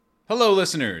Hello,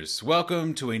 listeners.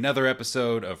 Welcome to another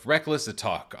episode of Reckless a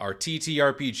Talk, our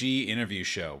TTRPG interview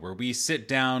show, where we sit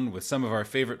down with some of our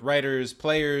favorite writers,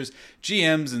 players,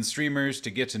 GMs, and streamers to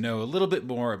get to know a little bit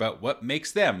more about what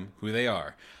makes them who they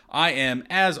are. I am,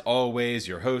 as always,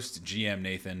 your host, GM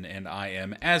Nathan, and I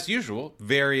am, as usual,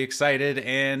 very excited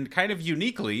and kind of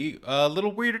uniquely a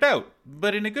little weirded out,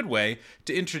 but in a good way,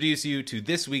 to introduce you to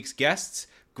this week's guests,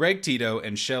 Greg Tito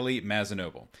and Shelly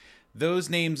Mazzanoble. Those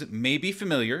names may be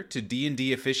familiar to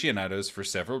D&D aficionados for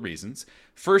several reasons.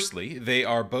 Firstly, they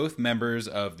are both members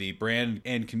of the brand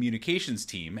and communications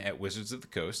team at Wizards of the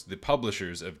Coast, the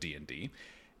publishers of D&D.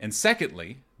 And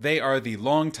secondly, they are the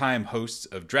longtime hosts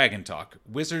of Dragon Talk,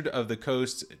 Wizard of the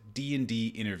Coast's D&D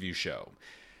interview show.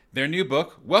 Their new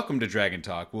book, Welcome to Dragon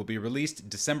Talk, will be released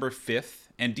December 5th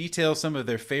and details some of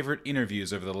their favorite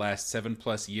interviews over the last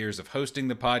 7+ years of hosting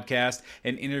the podcast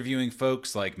and interviewing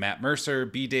folks like Matt Mercer,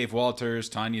 B. Dave Walters,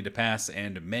 Tanya DePass,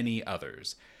 and many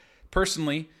others.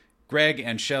 Personally, Greg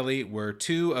and Shelly were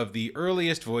two of the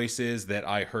earliest voices that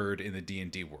I heard in the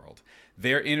D&D world.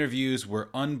 Their interviews were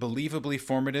unbelievably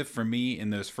formative for me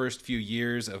in those first few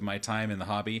years of my time in the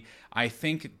hobby. I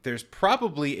think there's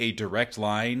probably a direct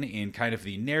line in kind of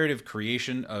the narrative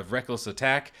creation of Reckless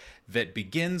Attack that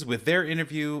begins with their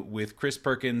interview with Chris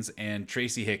Perkins and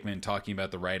Tracy Hickman talking about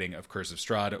the writing of Curse of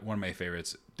Strahd, one of my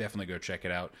favorites. Definitely go check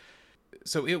it out.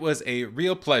 So it was a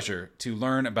real pleasure to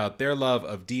learn about their love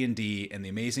of D&D and the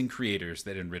amazing creators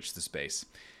that enrich the space.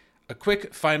 A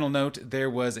quick final note, there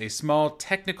was a small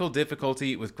technical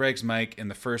difficulty with Greg's mic in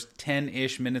the first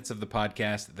 10-ish minutes of the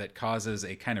podcast that causes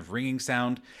a kind of ringing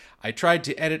sound. I tried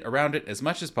to edit around it as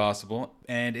much as possible,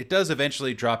 and it does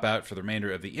eventually drop out for the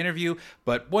remainder of the interview,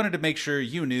 but wanted to make sure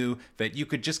you knew that you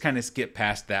could just kind of skip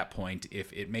past that point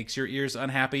if it makes your ears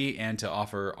unhappy, and to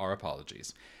offer our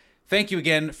apologies. Thank you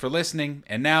again for listening,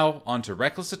 and now on to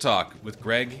Reckless to Talk with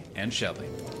Greg and Shelly.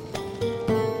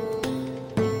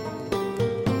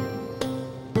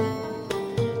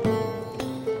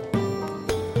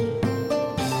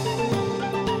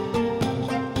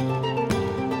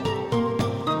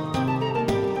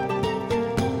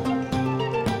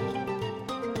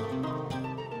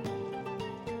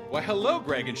 Hello,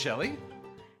 Greg and Shelly.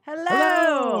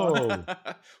 Hello.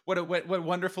 What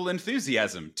wonderful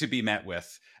enthusiasm to be met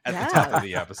with at the top of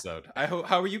the episode.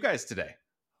 How are you guys today?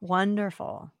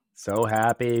 Wonderful. So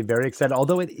happy, very excited.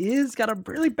 Although it is got a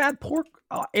really bad poor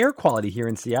air quality here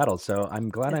in Seattle, so I'm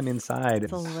glad I'm inside.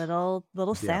 It's a little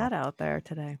sad out there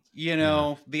today. You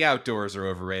know, the outdoors are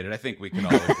overrated. I think we can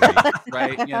all agree,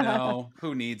 right? You know,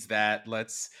 who needs that?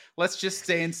 Let's just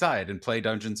stay inside and play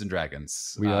Dungeons and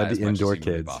Dragons. We are the indoor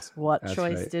kids. What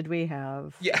choice did we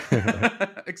have? Yeah,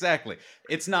 exactly.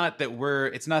 It's not that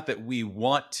we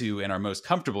want to and are most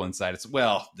comfortable inside. It's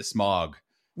the smog.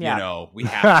 Yeah. You know, we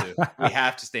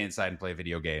have to stay inside and play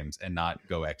video games and not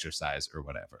go exercise or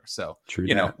whatever. So, True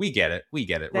you know, we get it.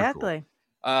 Exactly.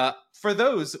 We're cool. For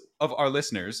those of our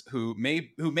listeners who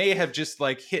may have just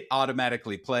like hit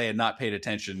automatically play and not paid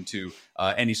attention to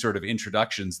any sort of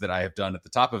introductions that I have done at the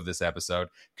top of this episode,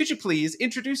 could you please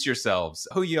introduce yourselves,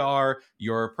 who you are,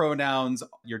 your pronouns,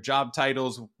 your job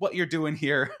titles, what you're doing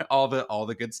here, all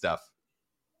the good stuff.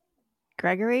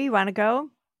 Gregory, you want to go?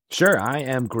 Sure, I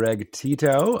am Greg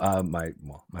Tito.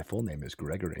 My full name is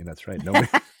Gregory. That's right. Nobody...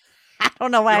 I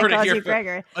don't know why I called you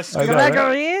Gregory. A scoop.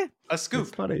 Gregory. A scoop.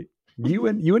 It's funny. You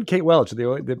and Kate Welch are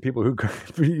the people who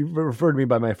refer to me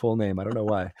by my full name. I don't know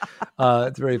why.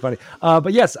 It's very funny.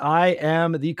 But yes, I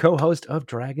am the co-host of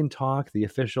Dragon Talk, the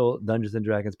official Dungeons and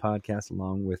Dragons podcast,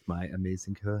 along with my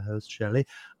amazing co-host Shelly.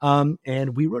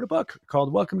 And we wrote a book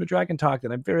called Welcome to Dragon Talk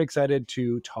that I'm very excited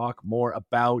to talk more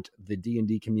about the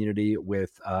D&D community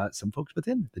with some folks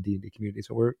within the D&D community.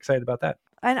 So we're excited about that.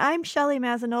 And I'm Shelly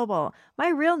Mazzanoble. My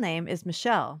real name is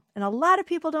Michelle, and a lot of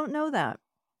people don't know that.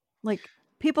 Like,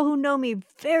 people who know me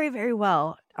very, very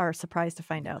well are surprised to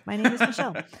find out. My name is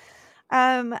Michelle.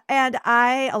 And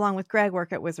I, along with Greg,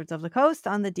 work at Wizards of the Coast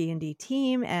on the D&D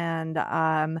team, and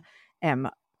am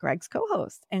Greg's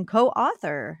co-host and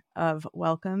co-author of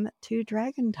Welcome to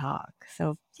Dragon Talk.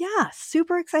 So yeah,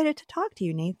 super excited to talk to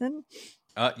you, Nathan.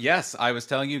 Yes, I was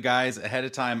telling you guys ahead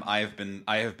of time. I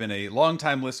have been a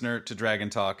longtime listener to Dragon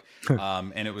Talk,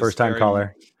 and it was first time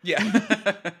caller.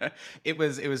 Yeah, it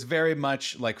was very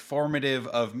much like formative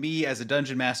of me as a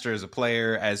dungeon master, as a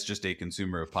player, as just a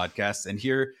consumer of podcasts. And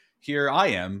here I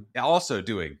am, also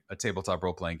doing a tabletop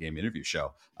role playing game interview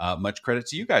show. Much credit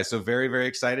to you guys. So very, very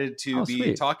excited to be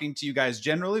sweet. Talking to you guys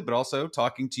generally, but also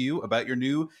talking to you about your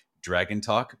new Dragon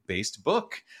Talk based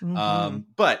book. Mm-hmm.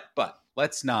 But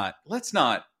let's not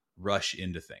rush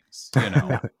into things. You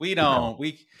know, we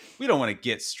don't want to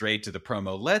get straight to the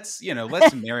promo. Let's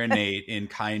marinate in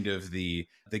kind of the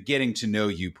getting to know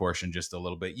you portion just a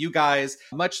little bit. You guys,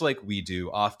 much like we do,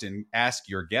 often ask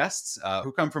your guests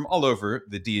who come from all over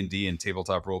the D&D and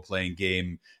tabletop role-playing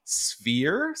game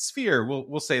sphere.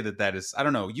 We'll say that is, I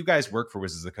don't know, you guys work for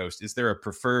Wizards of the Coast. Is there a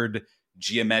preferred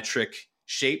geometric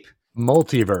shape?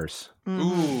 Multiverse.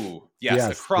 Ooh,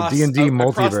 yes, across the D&D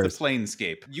multiverse. Across the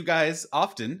planescape. You guys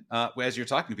often, as you're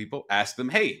talking to people, ask them,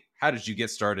 hey, how did you get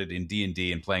started in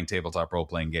D&D and playing tabletop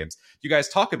role-playing games? You guys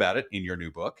talk about it in your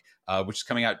new book, which is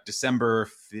coming out December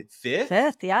 5th?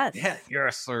 5th, yes. Yeah,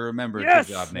 yes, I remember. Yes.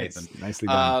 Good job, Nathan. Nicely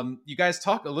done. You guys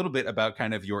talk a little bit about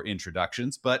kind of your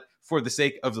introductions, but for the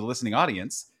sake of the listening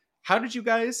audience, how did you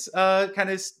guys kind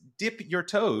of dip your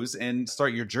toes and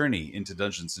start your journey into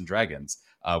Dungeons & Dragons?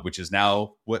 Which is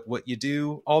now what you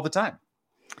do all the time.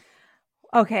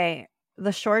 Okay,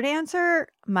 the short answer,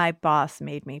 my boss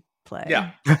made me play.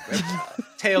 Yeah,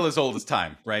 tale as old as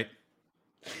time, right?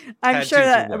 I'm sure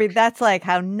that, I mean, that's like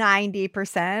how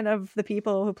 90% of the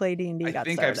people who play D&D got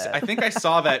started. I think I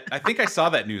saw that. I think I saw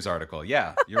that news article.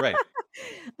 Yeah, you're right.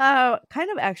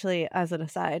 Kind of actually, as an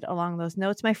aside, along those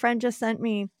notes, my friend just sent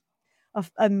me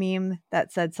a meme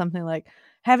that said something like,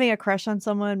 having a crush on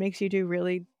someone makes you do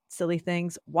really silly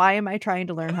things. Why am I trying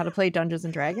to learn how to play Dungeons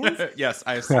and Dragons? Yes,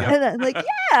 I see. And I'm like,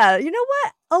 yeah, you know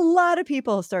what? A lot of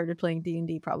people started playing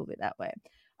D&D probably that way.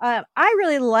 I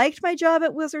really liked my job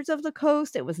at Wizards of the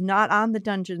Coast. It was not on the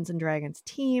Dungeons and Dragons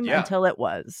team until it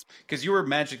was. Because you were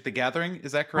Magic the Gathering,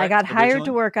 is that correct? I got hired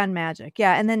to work on Magic.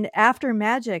 Yeah. And then after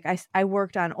Magic, I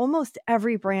worked on almost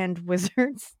every brand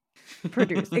Wizards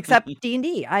produced, except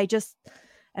D&D.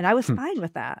 And I was fine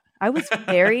with that. I was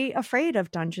very afraid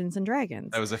of Dungeons and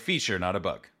Dragons. That was a feature, not a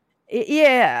bug.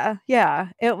 Yeah.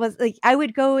 It was like I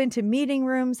would go into meeting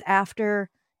rooms after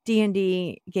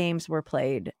D&D games were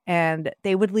played, and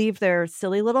they would leave their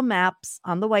silly little maps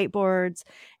on the whiteboards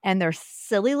and their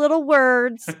silly little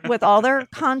words with all their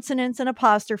consonants and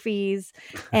apostrophes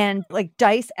and like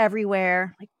dice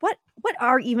everywhere. Like what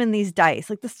are even these dice?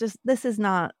 Like this is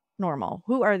not normal.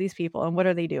 Who are these people and what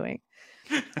are they doing?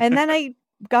 And then I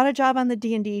got a job on the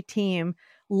D&D team,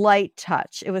 Light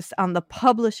Touch. It was on the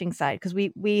publishing side because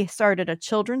we started a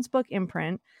children's book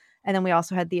imprint, and then we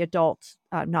also had the adult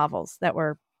novels that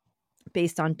were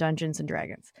based on Dungeons and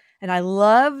Dragons. And I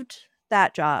loved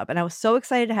that job, and I was so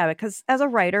excited to have it because as a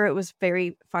writer, it was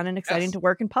very fun and exciting to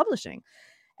work in publishing.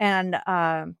 And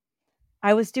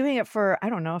I was doing it for, I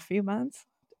don't know, a few months,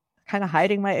 kind of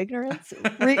hiding my ignorance,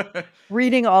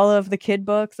 reading all of the kid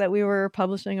books that we were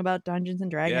publishing about Dungeons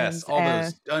and Dragons. Yes, all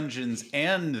those Dungeons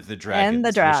and the Dragons,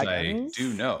 which I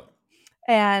do know.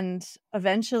 And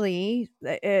eventually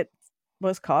it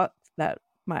was caught that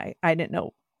I didn't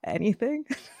know anything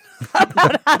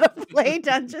about how to play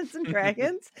Dungeons and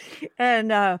Dragons.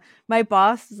 And my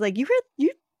boss is like,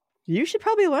 you should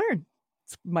probably learn.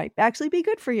 Might actually be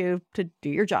good for you to do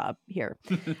your job here.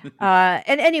 And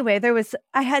anyway,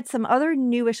 I had some other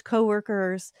newish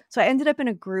coworkers. So I ended up in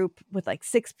a group with like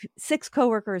six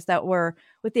coworkers that were,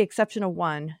 with the exception of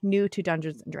one, new to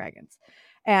Dungeons and Dragons.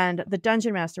 And the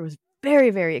dungeon master was very,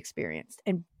 very experienced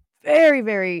and very,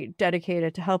 very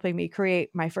dedicated to helping me create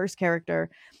my first character.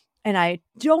 And I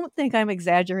don't think I'm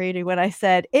exaggerating when I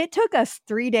said it took us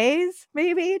 3 days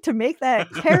maybe to make that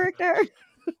character.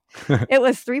 It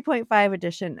was 3.5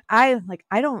 edition.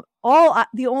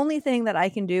 The only thing that I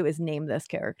can do is name this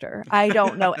character. I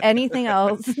don't know anything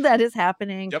else that is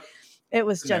happening. Yep. It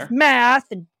was just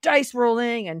math and dice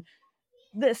rolling and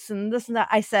this and that.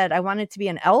 I said I wanted to be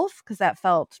an elf because that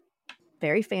felt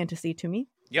very fantasy to me.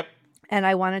 Yep. And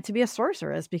I wanted to be a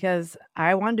sorceress because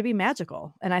I wanted to be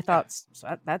magical. And I thought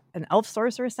that an elf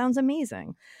sorceress sounds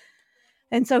amazing.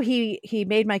 And so he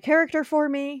made my character for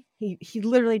me. He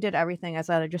literally did everything.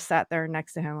 I just sat there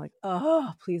next to him like,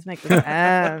 oh, please make this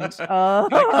end. Oh,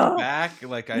 can I come back?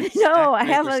 Like I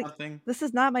have this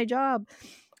is not my job.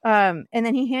 And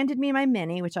then he handed me my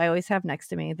mini, which I always have next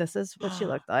to me. This is what she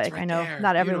looked like. I know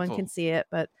not everyone can see it,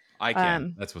 but I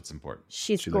can. That's what's important.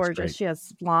 She's gorgeous. She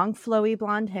has long, flowy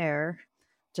blonde hair,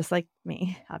 just like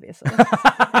me, obviously. For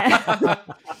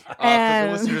the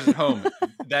listeners at home,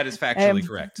 that is factually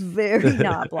correct. Very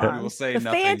not blonde. We will say the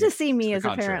fantasy me is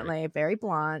contrary. Apparently very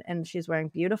blonde, and she's wearing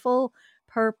beautiful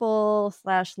purple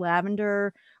 /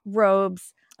 lavender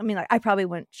robes. I mean, like, I probably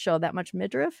wouldn't show that much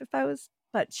midriff if I was,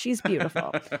 but she's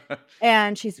beautiful.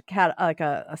 And she's had like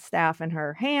a staff in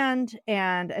her hand.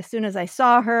 And as soon as I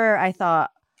saw her, I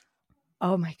thought,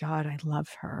 oh my God, I love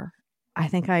her. I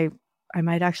think I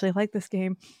might actually like this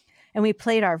game. And we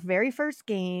played our very first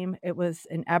game. It was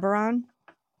in Eberron.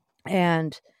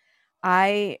 And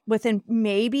within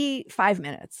maybe 5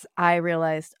 minutes, I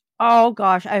realized, oh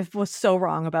gosh, I was so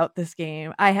wrong about this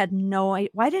game. I had no idea.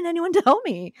 Why didn't anyone tell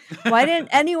me? Why didn't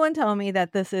anyone tell me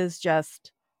that this is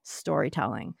just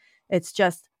storytelling? It's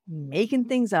just making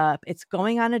things up. It's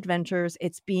going on adventures.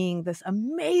 It's being this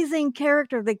amazing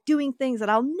character, like doing things that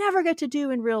I'll never get to do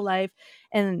in real life.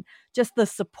 And just the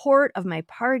support of my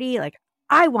party. Like,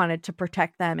 I wanted to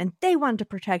protect them and they wanted to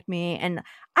protect me. And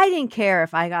I didn't care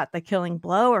if I got the killing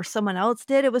blow or someone else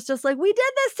did. It was just like, we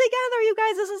did this together, you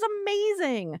guys. This is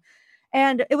amazing.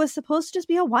 And it was supposed to just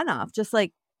be a one-off, just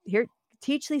like, here,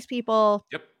 teach these people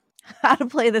how to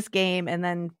play this game and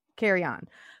then carry on.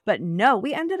 But no,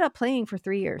 we ended up playing for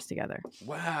 3 years together.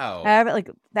 Wow. Like,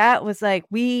 that was like,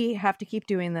 we have to keep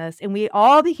doing this. And we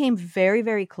all became very,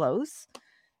 very close.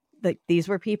 Like, these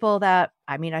were people that,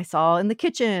 I mean, I saw in the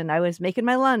kitchen. I was making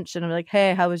my lunch and I'm like,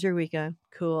 hey, how was your weekend?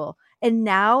 Cool. And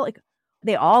now, like,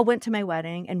 they all went to my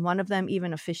wedding and one of them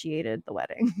even officiated the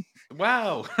wedding.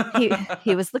 Wow.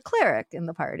 he was the cleric in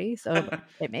the party, so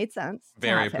it made sense.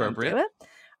 Very appropriate.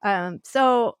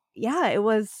 So yeah, it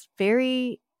was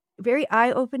very, very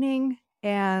eye-opening,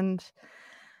 and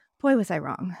boy, was I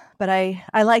wrong. But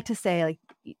I like to say, like,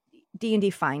 D&D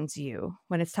finds you.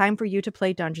 When it's time for you to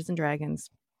play Dungeons and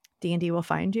Dragons, D&D will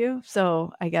find you.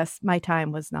 So I guess my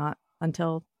time was not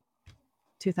until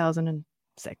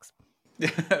 2006.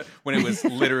 When it was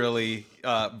literally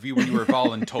when you were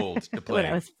voluntold to play. When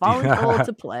I was voluntold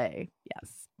to play,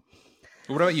 yes.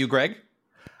 What about you, Greg?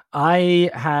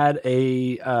 I had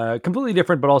a completely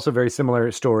different but also very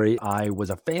similar story. I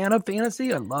was a fan of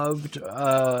fantasy. I loved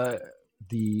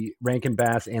the Rankin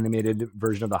Bass animated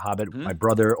version of The Hobbit. Mm-hmm. My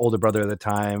older brother at the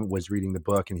time, was reading the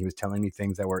book, and he was telling me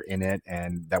things that were in it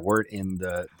and that weren't in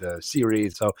the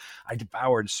series. So I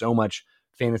devoured so much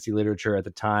fantasy literature at the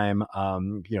time,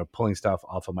 pulling stuff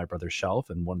off of my brother's shelf.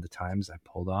 And one of the times I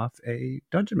pulled off a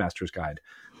Dungeon Master's Guide,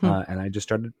 and I just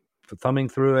started thumbing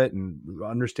through it and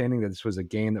understanding that this was a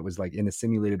game that was like in a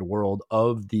simulated world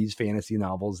of these fantasy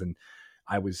novels. And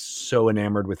I was so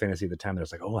enamored with fantasy at the time that I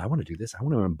was like, oh, I want to do this. I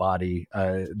want to embody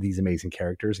these amazing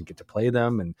characters and get to play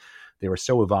them. And they were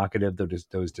so evocative,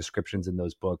 those descriptions in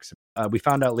those books. We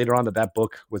found out later on that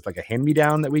book was like a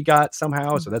hand-me-down that we got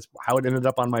somehow. So that's how it ended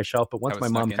up on my shelf. But once my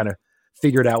mom kind of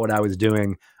figured out what I was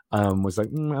doing, was like,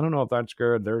 I don't know if that's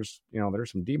good. There's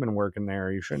some demon work in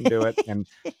there. You shouldn't do it. And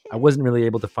I wasn't really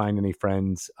able to find any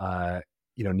friends,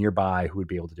 nearby who would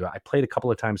be able to do it. I played a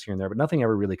couple of times here and there, but nothing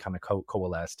ever really kind of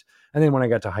coalesced. And then when I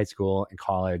got to high school and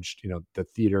college, the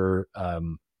theater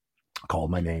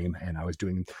called my name, and I was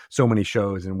doing so many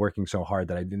shows and working so hard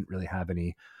that I didn't really have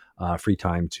any free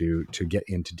time to get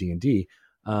into D&D.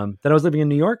 Then I was living in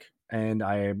New York, and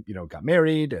I got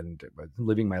married and was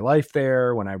living my life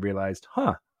there when I realized,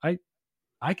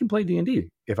 I can play D&D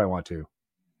if I want to.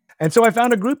 And so I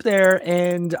found a group there,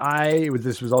 and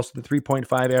this was also the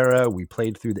 3.5 era. We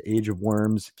played through the Age of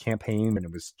Worms campaign, and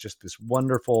it was just this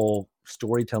wonderful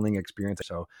storytelling experience.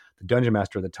 So the Dungeon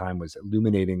Master at the time was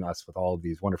illuminating us with all of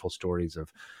these wonderful stories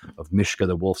of Mishka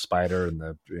the Wolf Spider and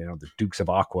the Dukes of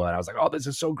Aqua. And I was like, oh, this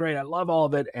is so great. I love all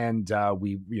of it. And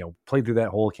we played through that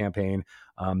whole campaign.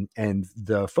 And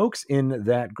the folks in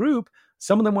that group,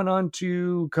 some of them went on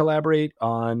to collaborate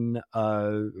on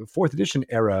 4th edition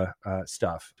era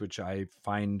stuff, which I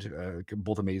find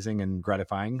both amazing and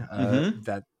gratifying.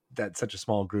 That such a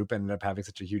small group ended up having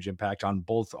such a huge impact on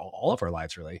all of our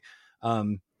lives, really.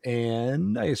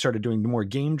 And I started doing more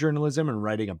game journalism and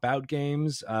writing about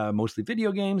games, mostly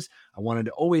video games. I wanted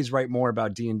to always write more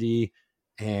about D&D.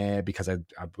 And because I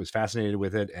was fascinated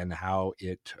with it and how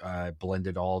it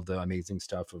blended all of the amazing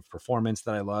stuff of performance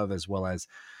that I love, as well as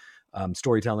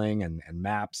storytelling and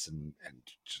maps and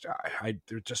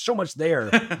there's just so much there.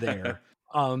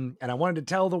 And I wanted to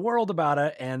tell the world about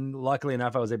it. And luckily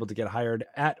enough, I was able to get hired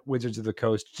at Wizards of the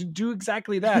Coast to do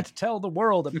exactly that, to tell the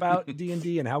world about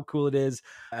D&D and how cool it is.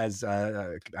 As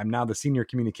I'm now the senior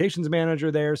communications manager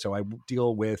there, so I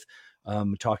deal with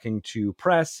talking to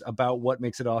press about what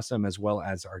makes it awesome, as well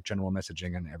as our general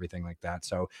messaging and everything like that.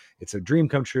 So it's a dream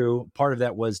come true. Part of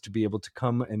that was to be able to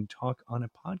come and talk on a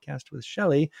podcast with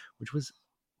Shelley, which was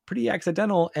pretty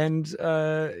accidental and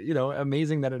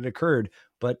amazing that it occurred.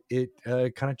 But it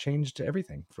kind of changed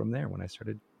everything from there when I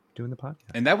started doing the podcast.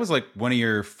 And that was like one of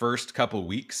your first couple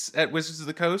weeks at Wizards of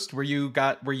the Coast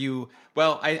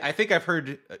I think I've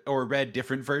heard or read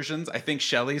different versions. I think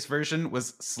Shelley's version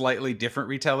was slightly different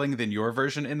retelling than your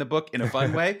version in the book in a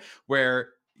fun way, where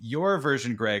your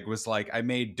version, Greg, was like, I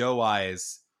made doe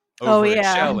eyes over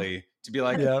at Shelley. to be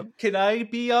like, Yeah. can I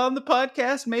be on the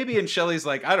podcast maybe? And Shelly's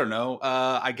like, I don't know.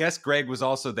 I guess Greg was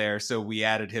also there, so we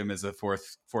added him as a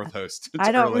fourth host.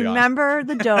 I don't early on. remember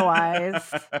the doe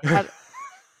eyes.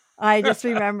 I just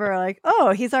remember like,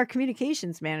 oh, he's our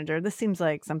communications manager. This seems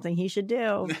like something he should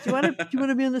do. Do you want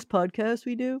to be on this podcast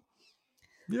we do?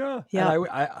 Yeah. Yeah. And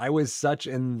I was such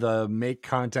in the make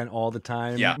content all the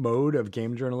time mode of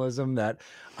game journalism that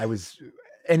I was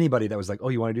anybody that was like, oh,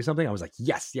 you want to do something? I was like,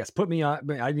 yes, put me on.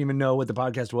 I didn't even know what the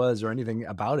podcast was or anything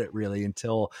about it really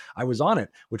until I was on it,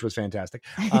 which was fantastic.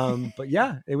 But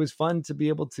yeah, it was fun to be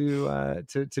able to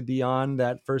be on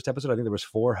that first episode. I think there was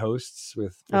 4 hosts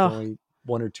with only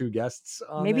 1 or 2 guests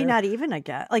on maybe there. not even a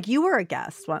guest. Like you were a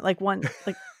guest like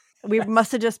we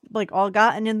must have just like all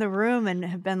gotten in the room and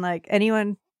have been like,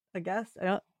 anyone a guest?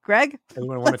 Greg,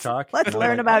 anyone want to talk? Let's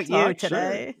learn about you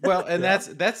today. Sure. Well, and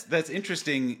that's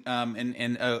interesting,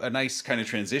 and a nice kind of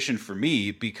transition for me,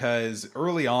 because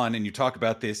early on, and you talk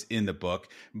about this in the book,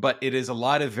 but it is a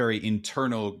lot of very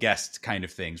internal guest kind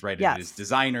of things, right? Yes. It is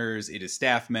designers, it is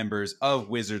staff members of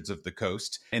Wizards of the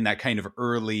Coast in that kind of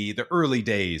the early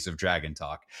days of Dragon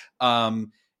Talk.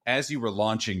 As you were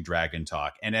launching Dragon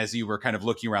Talk, and as you were kind of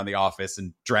looking around the office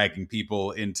and dragging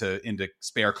people into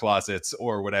spare closets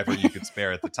or whatever you could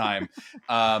spare at the time,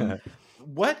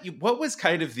 what was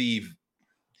kind of this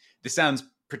sounds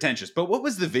pretentious, but what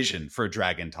was the vision for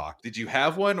Dragon Talk? Did you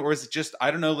have one, or is it just,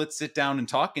 I don't know, let's sit down and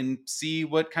talk and see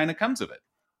what kind of comes of it?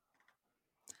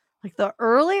 Like the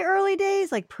early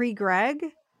days, like pre-Greg?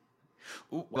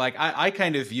 Like I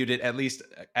kind of viewed it, at least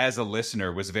as a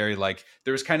listener, was very like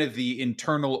there was kind of the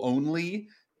internal only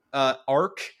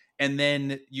arc, and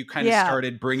then you kind of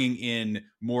started bringing in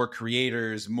more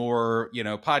creators, more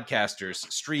podcasters,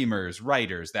 streamers,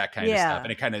 writers, that kind of stuff,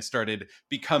 and it kind of started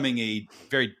becoming a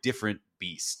very different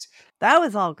beast. That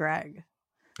was all Greg.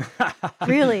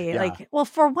 Really? Like, well,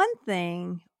 for one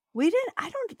thing, I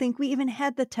don't think we even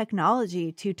had the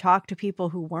technology to talk to people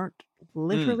who weren't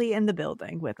literally in the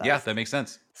building with us. Yeah, that makes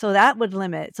sense. So that would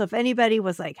limit. So if anybody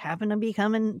was like happened to be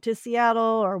coming to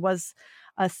Seattle or was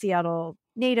a Seattle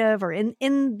native or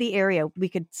in the area, we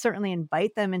could certainly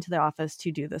invite them into the office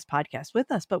to do this podcast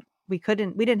with us, but we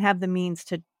didn't have the means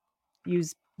to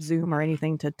use Zoom or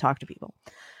anything to talk to people.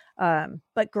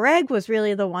 But Greg was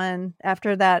really the one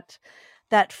after that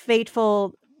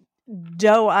fateful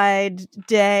doe-eyed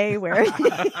day where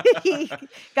he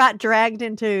got dragged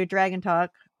into Dragon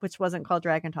Talk, which wasn't called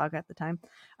Dragon Talk at the time.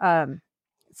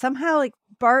 Somehow like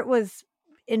Bart was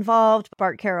involved,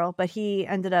 Bart Carroll, but he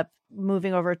ended up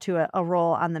moving over to a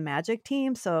role on the Magic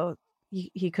team. So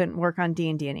he couldn't work on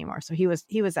D&D anymore. So he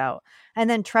was out. And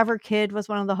then Trevor Kidd was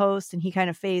one of the hosts and he kind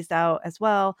of phased out as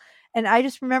well. And I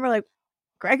just remember like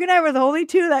Greg and I were the only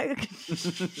 2 that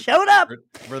showed up.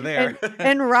 We're there.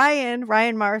 And Ryan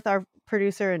Marth, our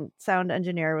producer and sound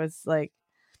engineer, was like,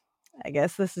 I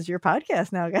guess this is your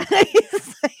podcast now, guys.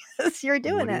 You're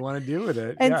doing what do it. you want to do with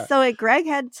it? And so like, Greg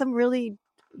had some really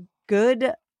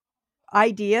good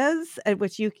ideas,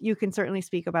 which you can certainly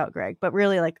speak about, Greg, but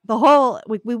really like the whole,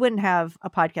 we wouldn't have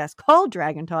a podcast called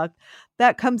Dragon Talk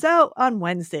that comes out on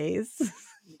Wednesdays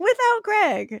without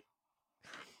Greg.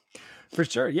 For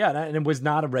sure. Yeah. And it was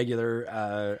not a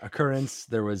regular occurrence.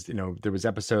 There was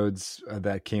episodes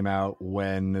that came out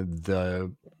when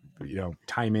the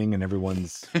timing and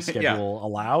everyone's schedule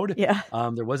allowed. Yeah.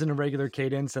 There wasn't a regular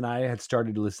cadence, and I had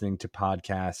started listening to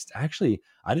podcasts. Actually,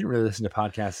 I didn't really listen to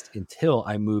podcasts until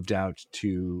I moved out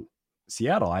to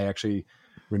Seattle. I actually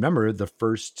remember the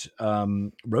first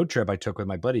road trip I took with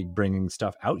my buddy, bringing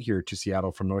stuff out here to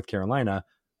Seattle from North Carolina,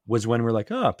 was when we're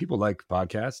like, oh, people like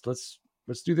podcasts.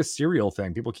 Let's do this Serial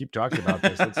thing. People keep talking about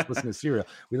this. Let's listen to Serial.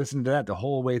 We listened to that the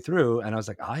whole way through, and I was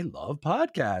like, I love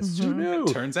podcasts. Mm-hmm. Who knew?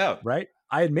 It turns out, right?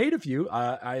 I had made a few.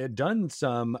 I had done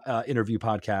some interview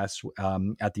podcasts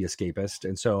at The Escapist,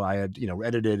 and so I had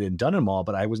edited and done them all,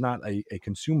 but I was not a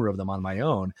consumer of them on my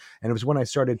own. And it was when I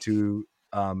started to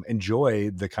enjoy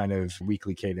the kind of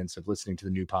weekly cadence of listening to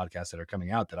the new podcasts that are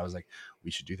coming out that I was like,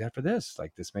 we should do that for this.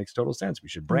 Like, this makes total sense. We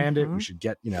should brand it. We should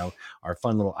get our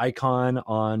fun little icon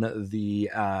on the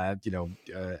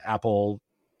Apple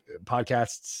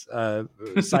podcasts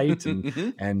site,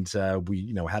 and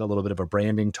we had a little bit of a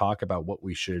branding talk about what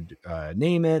we should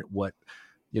name it, what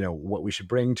we should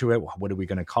bring to it, what are we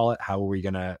going to call it, how are we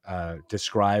going to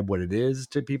describe what it is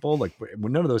to people. Like,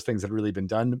 none of those things had really been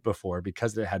done before,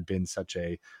 because there had been such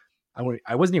a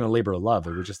I wasn't even a labor of love.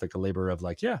 It was just like a labor of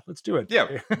like, yeah, let's do it.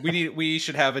 Yeah, we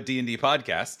should have a D&D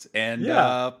podcast, and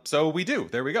so we do.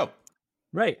 There we go.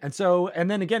 Right. And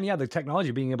then again, the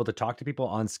technology, being able to talk to people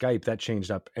on Skype, that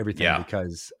changed up everything,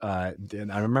 because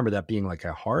and I remember that being like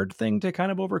a hard thing to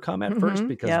kind of overcome at first,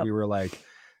 because we were like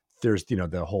there's,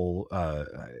 the whole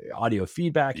audio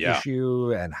feedback Yeah.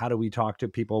 issue and how do we talk to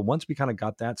people. Once we kind of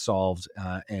got that solved,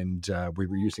 and we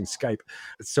were using Skype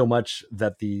so much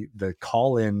that the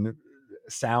call-in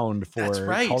sound That's for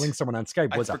right. calling someone on Skype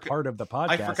I was a forgot- part of the podcast.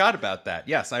 I forgot about that.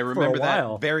 Yes, I remember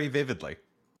while. that very vividly.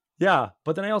 Yeah,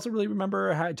 but then I also really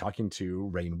remember talking to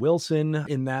Rainn Wilson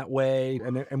in that way,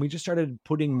 and we just started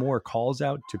putting more calls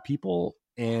out to people,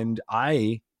 and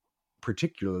I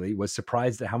particularly was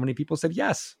surprised at how many people said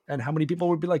yes, and how many people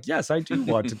would be like, yes, I do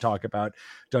want to talk about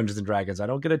Dungeons and Dragons. I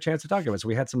don't get a chance to talk about it. So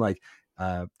we had some like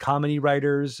comedy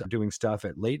writers doing stuff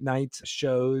at late night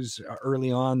shows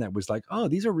early on that was like, oh,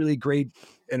 these are really great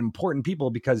and important people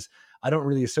because I don't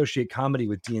really associate comedy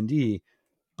with D&D,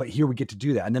 but here we get to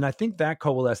do that. And then I think that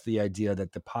coalesced the idea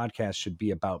that the podcast should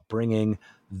be about bringing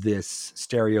this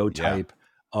stereotype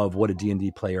of what a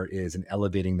D&D player is and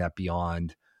elevating that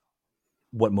beyond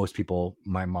what most people,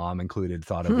 my mom included,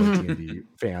 thought of what D&D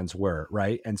fans were,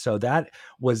 right? And so that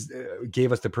was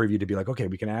gave us the preview to be like, okay,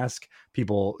 we can ask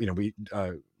people. We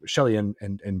Shelley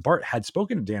and Bart had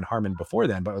spoken to Dan Harmon before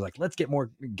then, but we're like, let's get more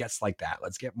guests like that.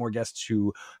 Let's get more guests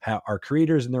who are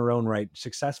creators in their own right,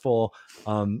 successful,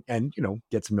 and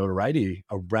get some notoriety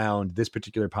around this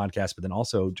particular podcast, but then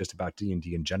also just about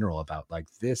D&D in general. About like,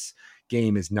 this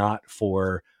game is not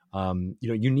for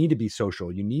you need to be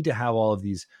social. You need to have all of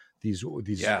these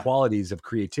qualities of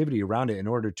creativity around it in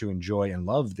order to enjoy and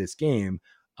love this game.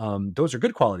 Those are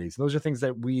good qualities. Those are things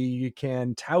that we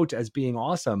can tout as being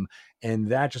awesome. And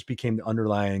that just became the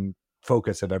underlying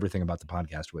focus of everything about the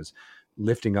podcast, was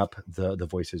lifting up the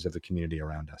voices of the community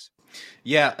around us.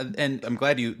 Yeah, and I'm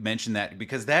glad you mentioned that,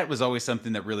 because that was always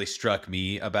something that really struck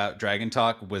me about Dragon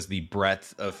Talk, was the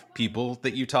breadth of people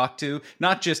that you talk to,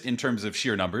 not just in terms of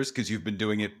sheer numbers, because you've been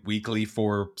doing it weekly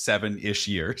for 7-ish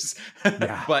years,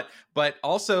 but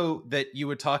also that you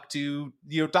would talk to,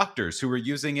 doctors who were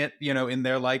using it, in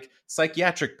their like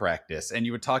psychiatric practice, and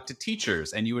you would talk to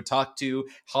teachers, and you would talk to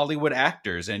Hollywood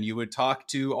actors, and you would talk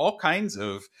to all kinds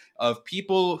of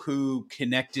people who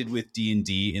connected with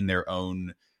D&D in their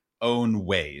own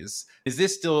ways. Is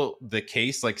this still the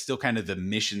case? Like, still kind of the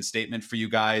mission statement for you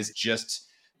guys, just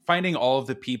finding all of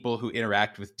the people who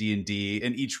interact with D&D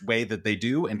in each way that they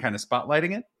do and kind of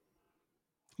spotlighting it?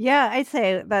 Yeah, I'd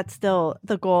say that's still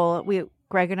the goal.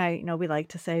 Greg and I, we like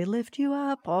to say lift you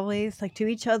up always, like to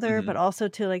each other, but also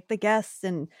to like the guests,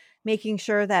 and making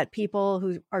sure that people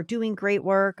who are doing great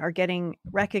work are getting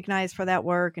recognized for that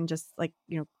work, and just like,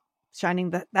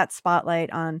 shining that spotlight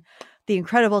on the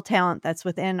incredible talent that's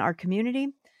within our community.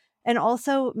 And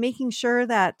also making sure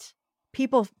that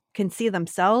people can see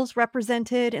themselves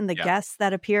represented in the guests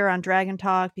that appear on Dragon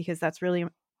Talk, because that's really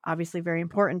obviously very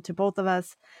important to both of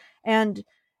us. And,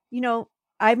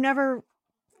 I've never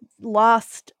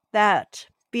lost that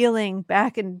feeling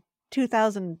back in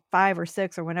 2005 or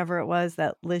 6 or whenever it was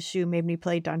that Liz Shue made me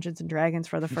play Dungeons and Dragons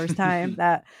for the first time,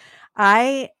 that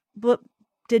I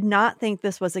did not think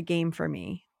this was a game for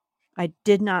me. I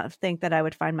did not think that I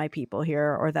would find my people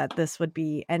here, or that this would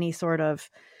be any sort of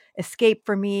escape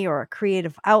for me, or a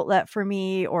creative outlet for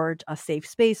me, or a safe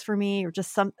space for me, or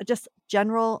just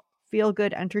general feel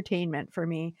good entertainment for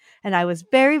me. And I was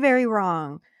very, very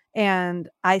wrong. And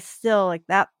I still, like,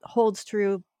 that holds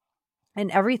true.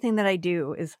 And everything that I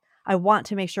do is I want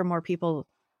to make sure more people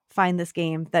find this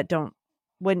game that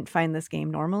wouldn't find this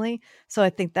game normally. So I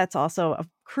think that's also a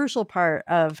crucial part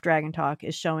of Dragon Talk,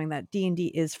 is showing that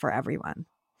D&D is for everyone.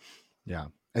 Yeah.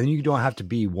 And you don't have to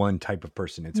be one type of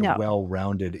person. It's a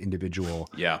well-rounded individual,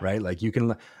 right? Like you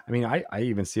can, I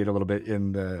even see it a little bit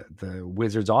in the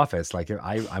Wizards office. Like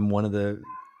I'm one of the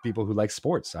people who like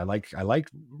sports. I like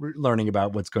learning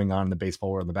about what's going on in the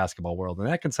baseball world, the basketball world. And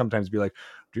that can sometimes be like,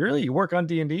 do you really, you work on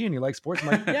D&D and you like sports? I'm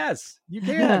like, yes, you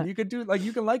can. You could do, like,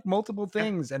 you can like multiple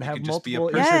things and have multiple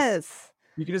interests. Yes.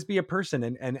 You can just be a person.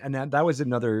 And that was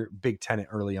another big tenet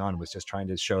early on, was just trying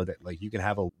to show that, like, you can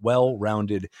have a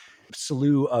well-rounded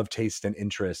slew of tastes and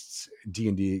interests.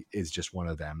 D&D is just one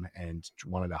of them, and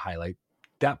wanted to highlight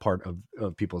that part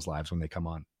of people's lives when they come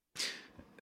on.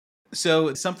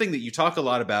 So something that you talk a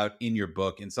lot about in your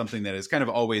book, and something that has kind of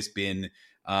always been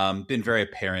very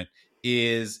apparent,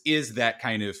 is that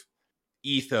kind of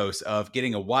ethos of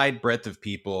getting a wide breadth of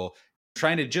people,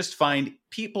 trying to just find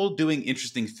people doing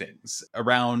interesting things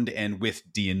around and with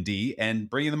D&D, and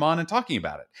bringing them on and talking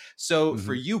about it. So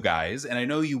for you guys, and I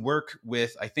know you work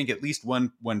with, I think, at least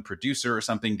one producer or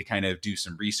something to kind of do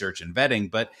some research and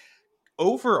vetting, but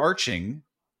overarching,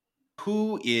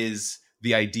 who is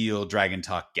the ideal Dragon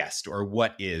Talk guest, or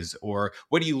what do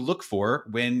you look for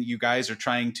when you guys are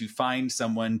trying to find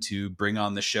someone to bring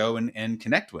on the show and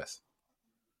connect with?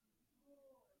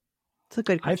 It's a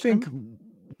good question. I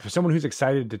think someone who's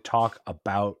excited to talk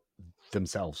about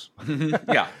themselves.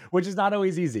 Yeah. Which is not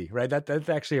always easy, right? That's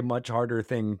actually a much harder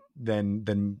thing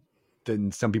than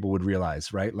some people would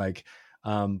realize, right? Like,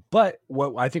 but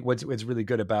what I think what's really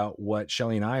good about what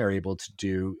Shelly and I are able to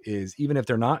do is, even if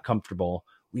they're not comfortable,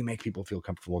 we make people feel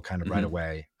comfortable kind of right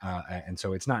away. And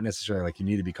so it's not necessarily like you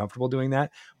need to be comfortable doing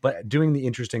that, but doing the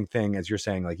interesting thing, as you're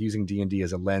saying, like using D&D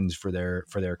as a lens for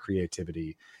their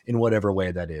creativity in whatever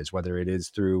way that is, whether it is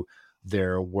through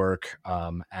their work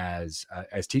as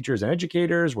teachers and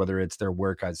educators, whether it's their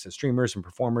work as streamers and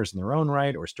performers in their own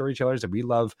right, or storytellers. And we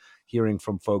love hearing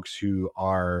from folks who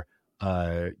are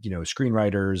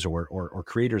screenwriters or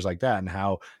creators like that, and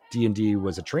how D&D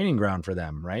was a training ground for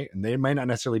them, right? And they might not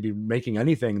necessarily be making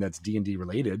anything that's D&D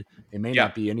related. It may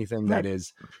not be anything that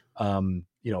is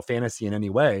fantasy in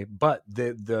any way, but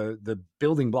the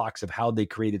building blocks of how they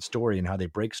created story and how they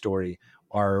break story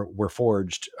were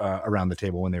forged around the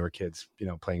table when they were kids,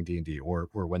 playing D&D, or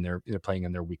when they're playing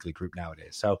in their weekly group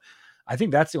nowadays. So I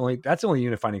think that's the only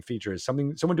unifying feature, is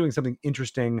someone doing something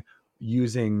interesting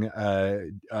using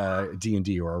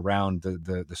D&D, or around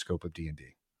the scope of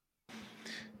D&D.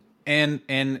 And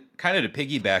kind of to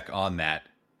piggyback on that,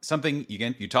 something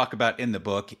again you talk about in the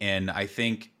book, and I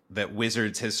think that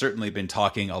Wizards has certainly been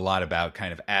talking a lot about,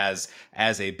 kind of as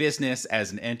a business,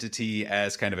 as an entity,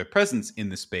 as kind of a presence in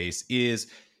the space, is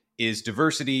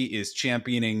diversity, is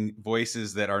championing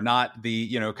voices that are not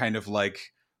the, kind of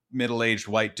like middle-aged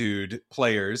white dude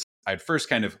players. I'd first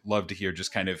kind of love to hear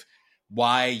just kind of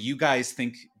why you guys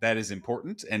think that is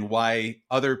important, and why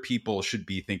other people should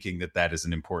be thinking that is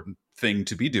an important thing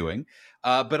to be doing.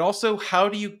 But also, how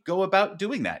do you go about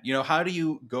doing that? How do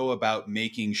you go about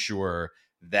making sure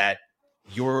that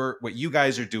what you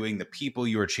guys are doing, the people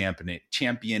you are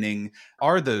championing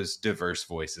are those diverse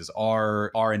voices,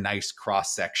 are a nice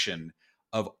cross section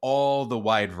of all the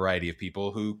wide variety of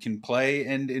people who can play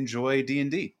and enjoy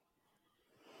D&D?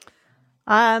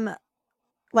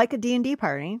 Like a D&D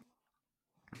party,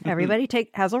 everybody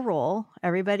has a role.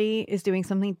 Everybody is doing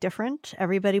something different.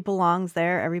 Everybody belongs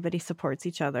there. Everybody supports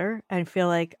each other. I feel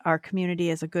like our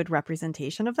community is a good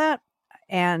representation of that.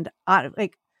 And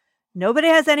nobody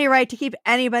has any right to keep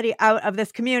anybody out of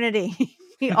this community.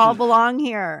 We all belong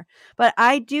here. But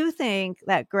I do think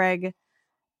that Greg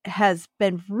has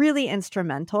been really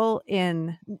instrumental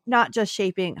in not just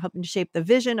helping to shape the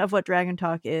vision of what Dragon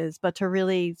Talk is, but to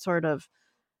really sort of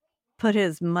put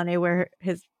his money where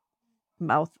his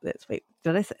mouth is. Wait,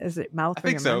 did I say, is it mouth? I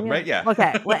think so, right? Yeah.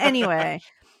 Okay. Well, anyway,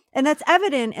 and that's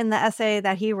evident in the essay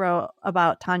that he wrote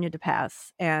about Tanya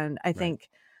DePass. And I think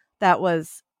that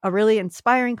was a really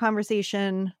inspiring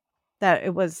conversation. I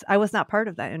was not part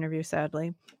of that interview,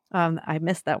 sadly. I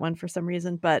missed that one for some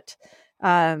reason, but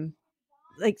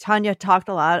Tanya talked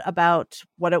a lot about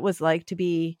what it was like to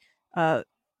be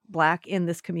Black in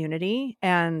this community.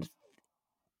 And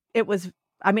it was,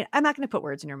 I'm not going to put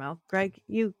words in your mouth, Greg.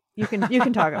 You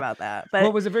can talk about that. But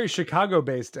it was a very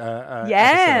Chicago-based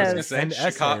yes,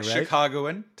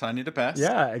 Chicagoan, Tanya DePass.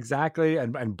 Yeah, exactly.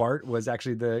 And Bart was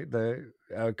actually the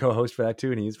co-host for that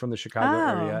too, and he's from the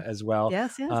Chicago area as well.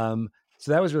 Yes.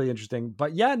 So that was really interesting.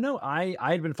 But yeah, no, I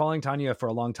had been following Tanya for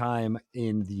a long time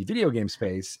in the video game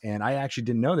space, and I actually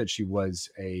didn't know that she was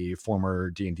a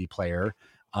former D&D player.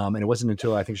 And it wasn't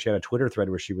until I think she had a Twitter thread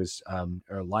where she was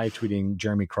live tweeting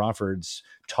Jeremy Crawford's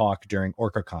talk during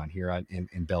OrcaCon here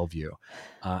in Bellevue.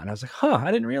 And I was like,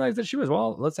 I didn't realize that she was.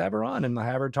 Well, let's have her on and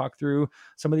have her talk through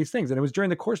some of these things. And it was during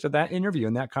the course of that interview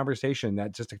and that conversation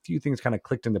that just a few things kind of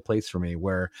clicked into place for me,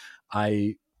 where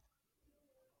I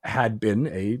had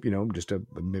been just a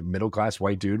middle-class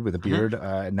white dude with a beard,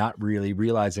 not really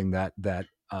realizing that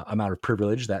amount of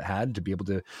privilege that had to be able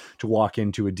to walk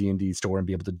into a D&D store and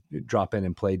be able to drop in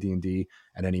and play D&D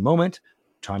at any moment.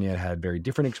 Tanya had very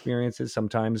different experiences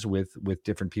sometimes with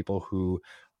different people who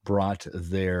brought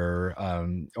their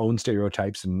own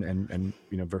stereotypes and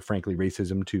frankly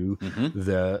racism to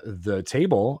the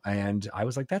table. And I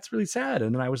was like, that's really sad.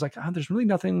 And then I was like, there's really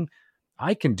nothing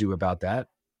I can do about that.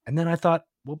 And then I thought,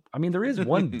 well, there is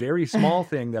one very small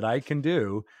thing that I can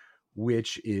do,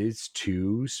 which is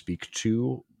to speak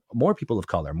to more people of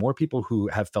color, more people who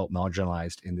have felt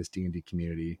marginalized in this D&D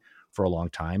community for a long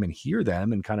time, and hear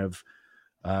them and kind of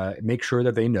make sure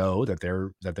that they know that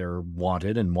they're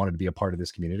wanted to be a part of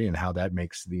this community, and how that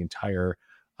makes the entire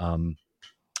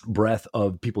breadth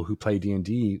of people who play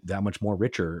D&D that much more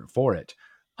richer for it.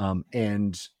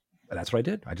 And that's what I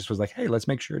did. I just was like, hey, let's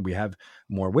make sure we have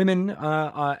more women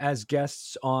as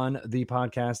guests on the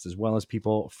podcast, as well as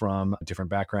people from different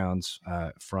backgrounds,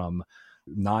 from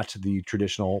not the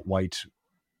traditional white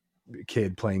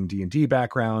kid playing D&D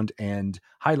background and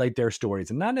highlight their stories,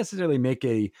 and not necessarily make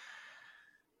a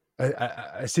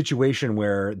situation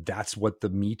where that's what the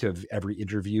meat of every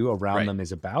interview around them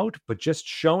is about, but just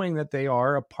showing that they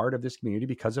are a part of this community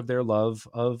because of their love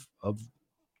of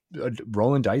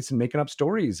rolling dice and making up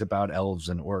stories about elves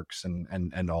and orcs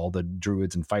and all the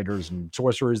druids and fighters and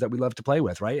sorcerers that we love to play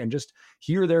with, right? And just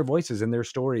hear their voices and their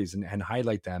stories and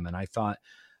highlight them. And I thought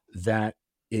that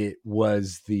it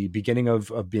was the beginning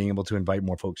of being able to invite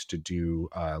more folks to do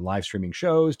live streaming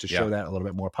shows, to show that a little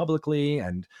bit more publicly.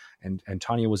 And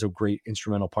Tanya was a great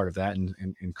instrumental part of that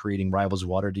in creating Rivals of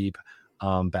Waterdeep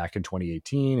back in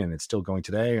 2018, and it's still going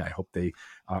today. I hope they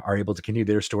are able to continue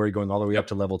their story going all the way up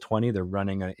to level 20. They're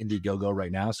running an Indiegogo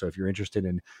right now. So if you're interested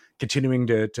in continuing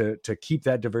to keep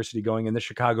that diversity going in the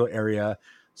Chicago area,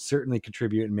 certainly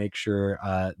contribute and make sure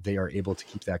they are able to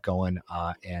keep that going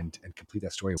and complete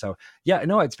that story. So yeah,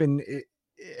 no, it's been,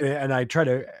 and I try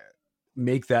to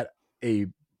make that a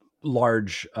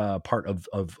large part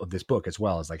of this book as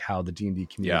well, as like how the D&D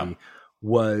community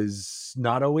was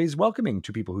not always welcoming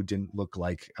to people who didn't look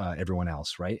like everyone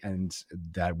else, right? And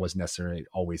that wasn't necessarily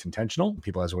always intentional.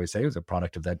 People, as always say, it was a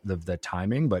product of that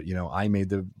timing. But you know, I made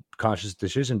the conscious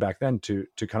decision back then to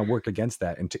kind of work against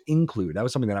that and to include. That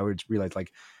was something that I would realize,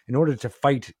 like, in order to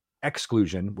fight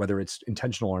exclusion, whether it's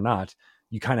intentional or not,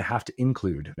 you kind of have to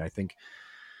include. And I think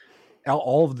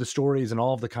all of the stories and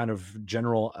all of the kind of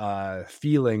general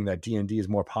feeling that D&D is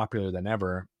more popular than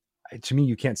ever, to me,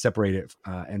 you can't separate it.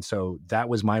 And so that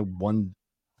was my one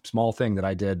small thing that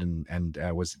I did, and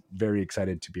was very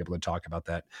excited to be able to talk about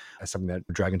that as something that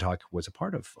Dragon Talk was a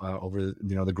part of over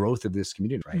the growth of this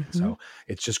community, right? Mm-hmm. So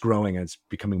it's just growing and it's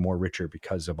becoming more richer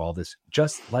because of all this.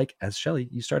 Just like, as Shelley,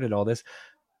 you started all this,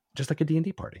 just like a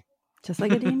D&D party. Just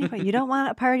like a D&D party. You don't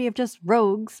want a party of just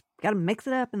rogues. Got to mix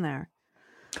it up in there.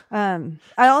 I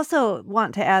also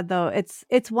want to add, though,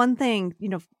 it's one thing,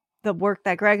 the work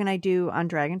that Greg and I do on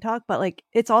Dragon Talk, but like,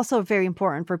 it's also very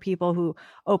important for people who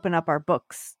open up our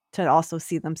books to also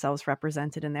see themselves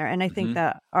represented in there. And I think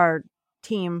that our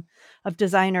team of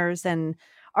designers and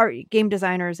art game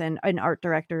designers and art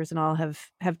directors and all have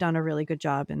done a really good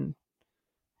job in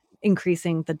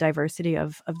increasing the diversity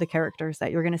of the characters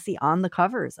that you're going to see on the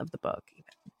covers of the book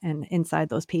and inside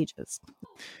those pages.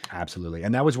 Absolutely.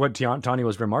 And that was what Tanya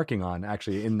was remarking on,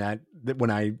 actually, in that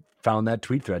when I found that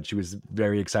tweet thread. She was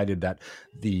very excited that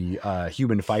the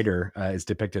human fighter is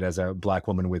depicted as a Black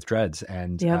woman with dreads,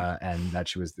 and that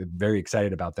she was very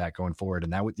excited about that going forward.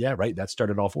 And that was, that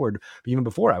started all forward. But even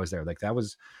before I was there, like that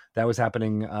was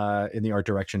happening in the art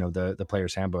direction of the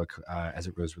Player's Handbook as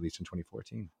it was released in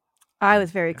 2014. I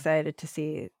was very excited to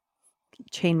see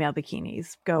chainmail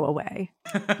bikinis go away.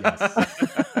 Yes.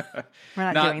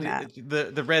 We're not doing that.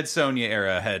 The Red Sonja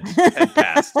era had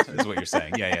passed, is what you're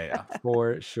saying. Yeah.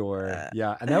 For sure.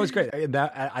 Yeah. And that was great.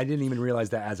 That I didn't even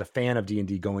realize that as a fan of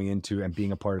D&D going into and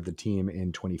being a part of the team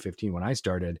in 2015 when I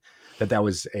started, that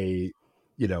was an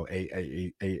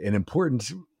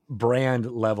important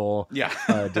brand level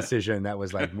decision that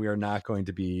was like, we are not going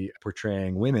to be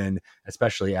portraying women,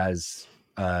 especially as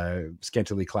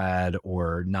scantily clad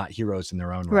or not heroes in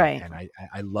their own right. And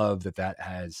I love that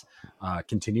has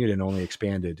continued and only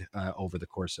expanded over the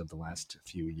course of the last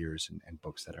few years and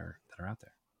books that are out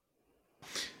there.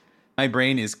 My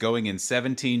brain is going in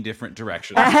 17 different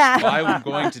directions. I'm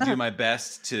going to do my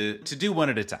best to do one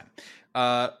at a time.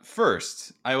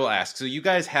 First, I will ask. So you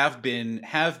guys have been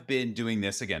doing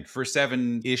this again for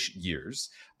 7-ish years,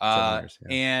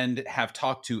 and have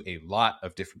talked to a lot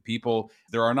of different people.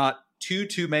 There are not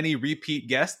too many repeat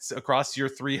guests across your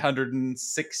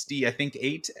 360, I think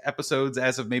 8 episodes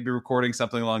as of maybe recording,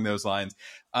 something along those lines.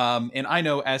 And I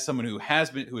know, as someone who has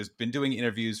been doing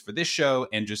interviews for this show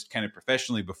and just kind of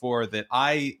professionally before, that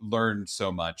I learned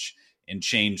so much and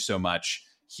changed so much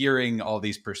hearing all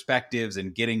these perspectives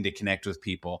and getting to connect with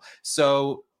people.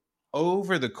 So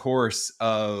over the course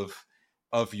of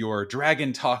your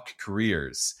Dragon Talk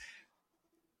careers,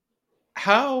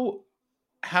 how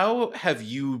have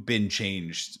you been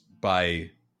changed by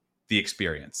the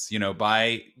experience,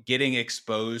 by getting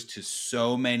exposed to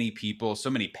so many people,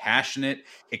 so many passionate,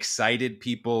 excited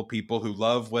people who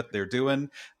love what they're doing,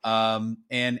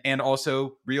 and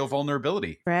also real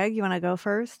vulnerability? Greg, you want to go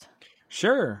first?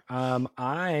 Sure.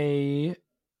 Many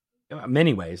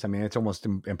ways. I mean, it's almost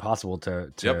impossible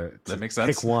to that makes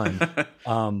sense. Pick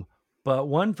one. But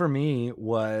one for me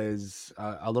was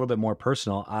a little bit more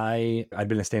personal. I'd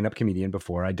been a stand-up comedian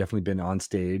before. I'd definitely been on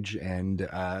stage and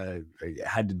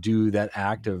had to do that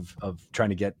act of trying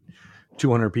to get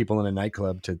 200 people in a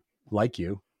nightclub to like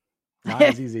you. Not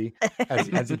as easy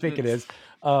as you think it is.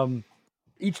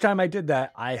 each time I did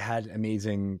that, I had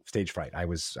amazing stage fright.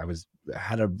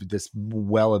 This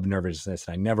well of nervousness,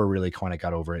 and I never really kind of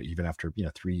got over it, even after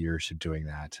 3 years of doing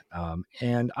that.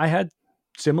 And I had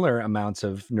similar amounts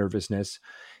of nervousness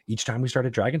each time we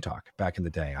started Dragon Talk back in the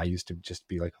day. I used to just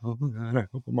be like, oh God, I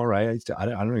hope I'm all right. I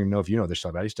don't even know if you know this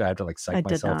stuff. I used to have to like psych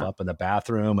myself up in the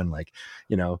bathroom and like,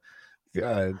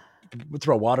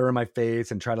 throw water in my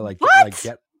face and try to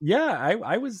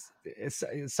I was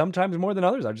sometimes more than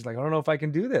others. I'm just like, I don't know if I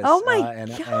can do this. Oh my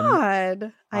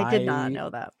God. I did not know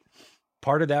that.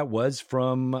 Part of that was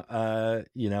from, I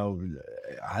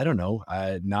don't know,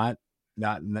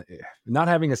 not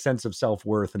having a sense of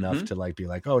self-worth enough to like be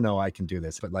like, oh no, I can do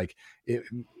this. But like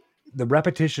the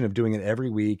repetition of doing it every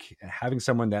week, having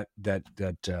someone that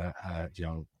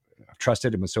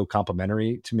trusted and was so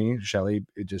complimentary to me, Shelley,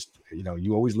 it just,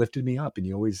 you always lifted me up, and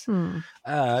you always,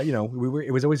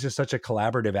 it was always just such a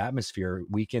collaborative atmosphere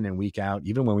week in and week out,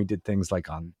 even when we did things like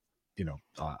on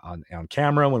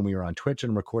camera, when we were on Twitch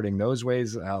and recording those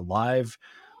ways live.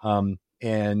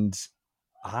 And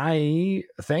I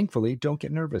thankfully don't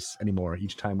get nervous anymore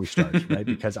each time we start, right?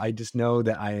 Because I just know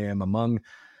that I am among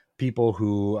people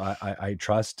who I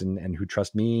trust and who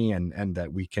trust me, and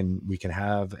that we can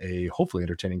have a hopefully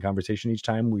entertaining conversation each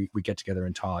time we get together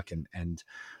and talk. And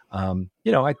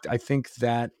I think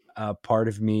that part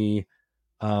of me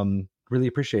really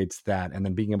appreciates that. And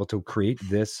then being able to create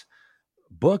this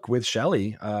book with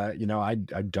Shelley,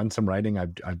 I've done some writing,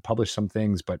 I've published some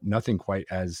things, but nothing quite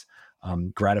as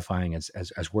gratifying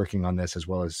as working on this, as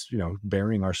well as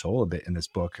bearing our soul a bit in this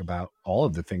book about all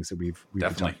of the things that we've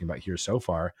been talking about here so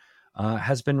far,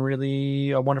 has been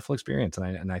really a wonderful experience,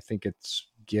 and I think it's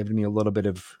given me a little bit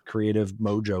of creative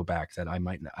mojo back that I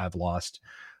might have lost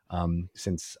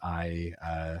since I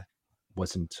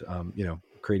wasn't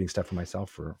creating stuff for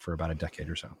myself for about a decade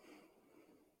or so.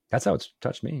 That's how it's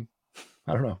touched me.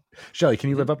 I don't know. Shelley, can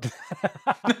you live up to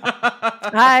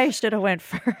that? I should have went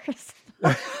first.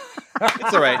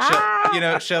 It's all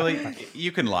right. Shelley,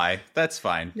 you can lie. That's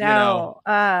fine. No,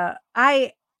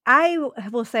 I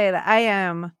will say that I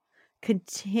am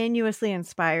continuously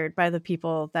inspired by the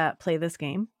people that play this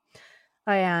game.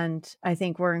 And I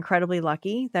think we're incredibly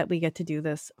lucky that we get to do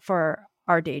this for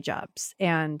our day jobs.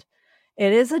 And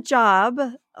it is a job.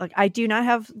 Like, I do not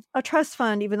have a trust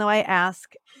fund, even though I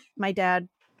ask my dad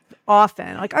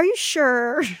often, like, are you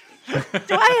sure? Do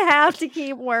I have to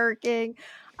keep working?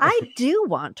 I do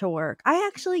want to work. I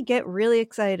actually get really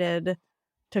excited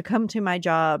to come to my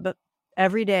job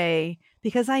every day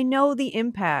because I know the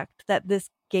impact that this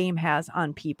game has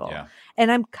on people. Yeah.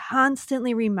 And I'm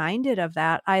constantly reminded of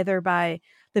that, either by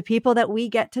the people that we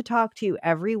get to talk to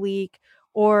every week,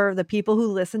 or the people who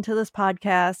listen to this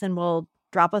podcast and will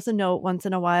drop us a note once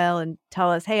in a while and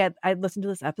tell us, hey, I listened to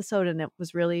this episode and it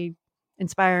was really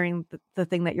inspiring, the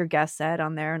thing that your guest said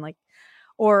on there. And like,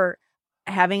 or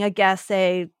having a guest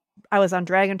say, I was on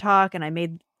Dragon Talk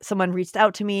and someone reached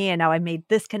out to me and now I made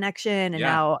this connection. And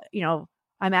now,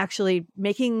 I'm actually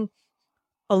making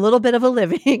a little bit of a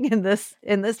living in this,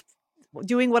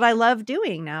 doing what I love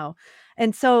doing now.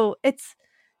 And so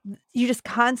you just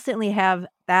constantly have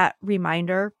that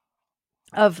reminder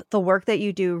of the work that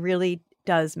you do really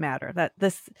does matter, that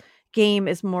this game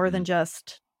is more than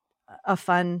just a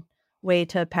fun way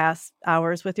to pass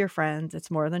hours with your friends.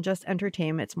 It's more than just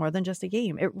entertainment. It's more than just a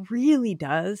game. It really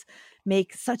does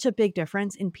make such a big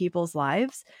difference in people's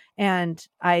lives. And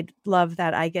I love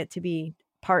that I get to be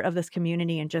part of this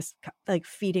community and just like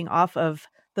feeding off of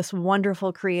this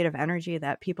wonderful creative energy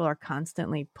that people are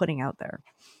constantly putting out there.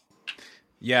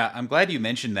 Yeah, I'm glad you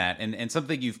mentioned that. And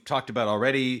something you've talked about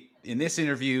already in this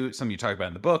interview, something you talk about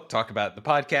in the book, talk about the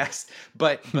podcast,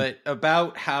 but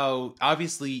about how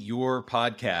obviously your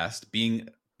podcast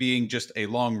being just a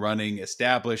long running,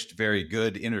 established, very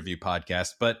good interview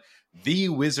podcast, but the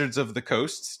Wizards of the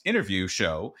Coast interview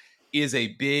show is a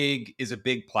big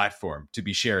platform to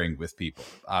be sharing with people,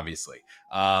 obviously.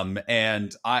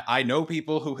 And I know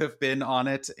people who have been on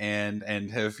it and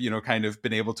have, kind of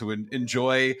been able to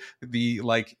enjoy the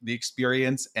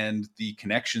experience and the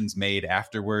connections made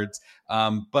afterwards.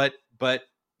 But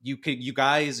you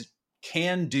guys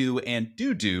can do and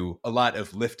do a lot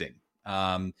of lifting.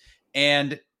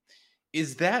 And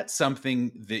is that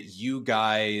something that you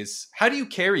guys, how do you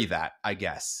carry that, I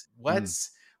guess?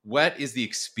 What is the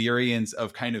experience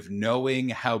of kind of knowing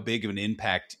how big of an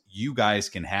impact you guys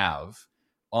can have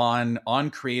on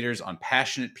creators, on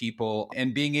passionate people,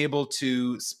 and being able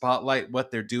to spotlight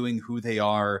what they're doing, who they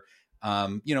are?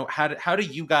 How do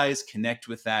you guys connect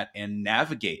with that and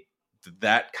navigate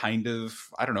that kind of,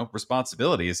 I don't know,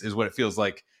 responsibility is what it feels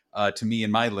like to me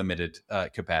in my limited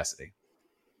capacity.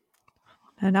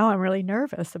 And now I'm really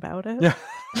nervous about it. Yeah.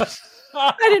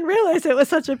 I didn't realize it was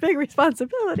such a big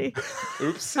responsibility.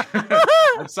 Oops.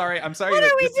 I'm sorry. What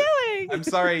are we doing? I'm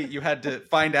sorry you had to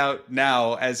find out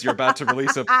now as you're about to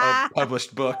release a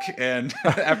published book, and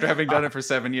after having done it for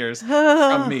 7 years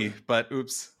from me. But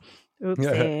oops.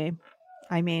 Oopsie.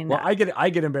 I mean, well, I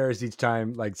get embarrassed each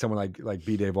time, like someone like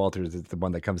B. Dave Walters is the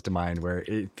one that comes to mind, where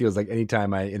it feels like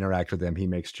anytime I interact with him, he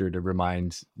makes sure to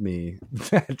remind me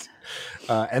that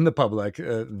and the public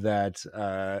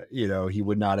that he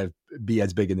would not be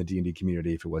as big in the D&D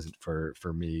community if it wasn't for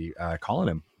me calling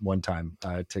him one time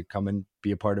to come and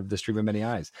be a part of the Stream of Many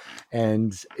Eyes.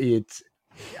 And it's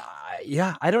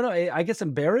I don't know, I guess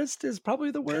embarrassed is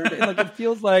probably the word. Like it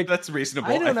feels like that's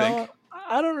reasonable. I don't know.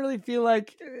 I don't really feel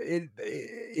like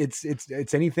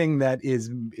it's anything that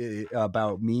is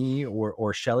about me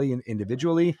or Shelley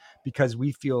individually, because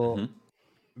we feel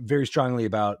very strongly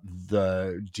about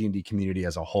the D&D community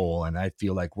as a whole. And I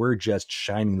feel like we're just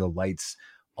shining the lights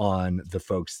on the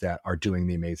folks that are doing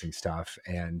the amazing stuff.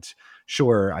 And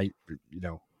sure,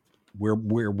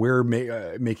 we're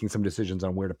making some decisions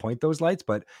on where to point those lights,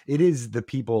 but it is the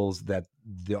peoples that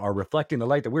are reflecting the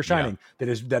light that we're shining that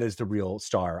is the real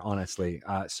star, honestly.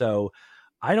 So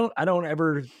I don't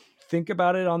ever think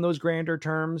about it on those grander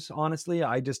terms, honestly.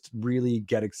 I just really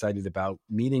get excited about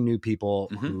meeting new people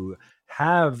who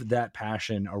have that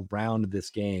passion around this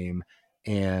game.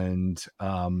 And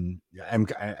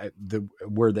the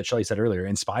word that Shelley said earlier,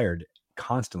 inspired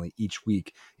constantly each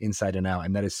week, inside and out.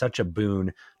 And that is such a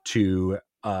boon to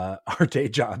our day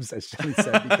jobs, as Shelley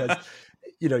said, because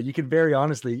you can very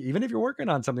honestly, even if you're working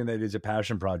on something that is a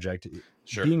passion project,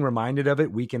 being reminded of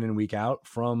it week in and week out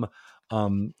from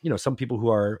some people who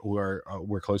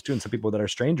we're close to, and some people that are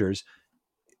strangers,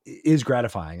 is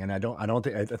gratifying. And I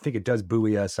think it does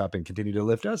buoy us up and continue to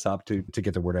lift us up to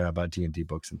get the word out about D&D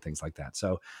books and things like that.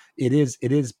 So it is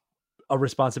a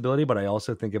responsibility, but I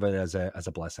also think of it as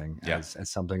a blessing, as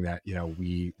something that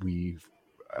we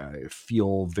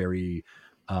feel very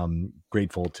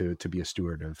grateful to be a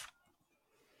steward of.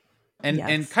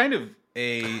 And kind of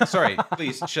sorry,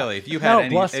 please, Shelley, if you had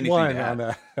anything to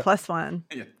add. Plus one.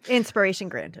 Inspiration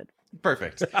granted.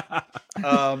 Perfect.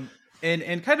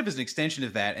 And kind of as an extension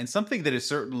of that, and something that is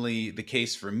certainly the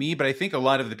case for me, but I think a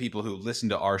lot of the people who listen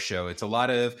to our show, it's a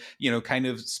lot of, kind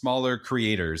of smaller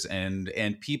creators and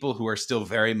people who are still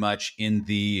very much in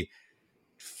the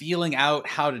feeling out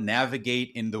how to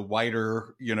navigate in the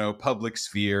wider, public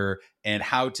sphere, and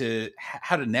how to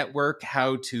network,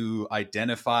 how to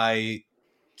identify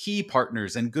key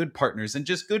partners and good partners and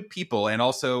just good people, and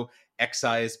also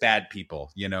excise bad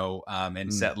people,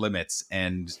 and set limits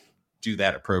and do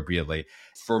that appropriately.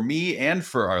 For me and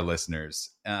for our listeners,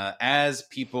 as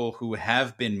people who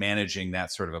have been managing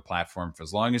that sort of a platform for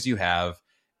as long as you have,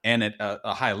 and at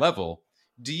a high level,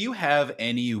 do you have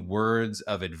any words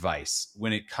of advice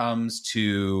when it comes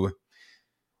to,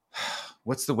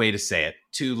 what's the way to say it,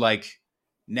 to like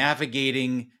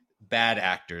navigating bad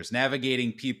actors,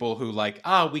 navigating people who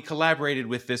we collaborated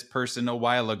with this person a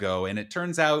while ago, and it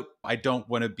turns out I don't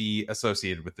want to be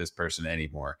associated with this person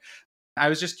anymore? I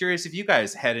was just curious if you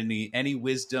guys had any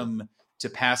wisdom to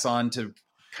pass on to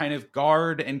kind of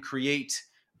guard and create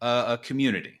a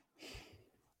community.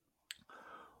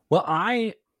 Well,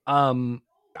 I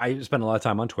spend a lot of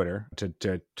time on Twitter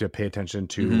to pay attention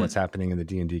to what's happening in the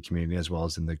D&D community as well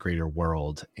as in the greater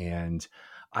world. And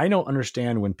I don't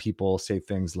understand when people say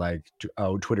things like,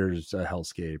 "Oh, Twitter's a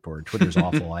hellscape," or "Twitter's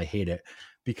awful, I hate it."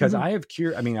 Because I've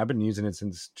been using it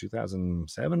since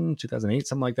 2007, 2008,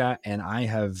 something like that. And I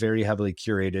have very heavily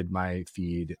curated my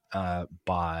feed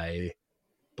by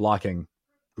blocking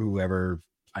whoever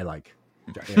I like,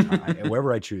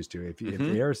 wherever I choose to. If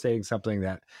they are saying something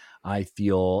that I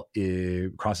feel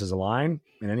it crosses a line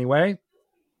in any way,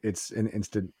 it's an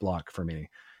instant block for me.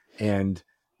 And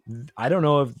I don't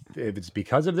know if it's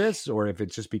because of this or if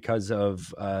it's just because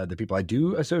of the people I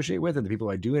do associate with and the people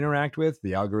I do interact with.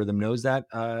 The algorithm knows that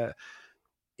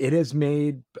it has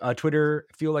made Twitter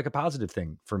feel like a positive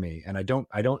thing for me. And I don't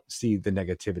see the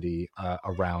negativity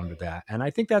around that. And I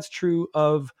think that's true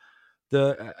of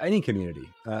any community.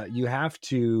 You have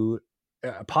to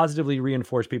positively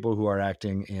reinforce people who are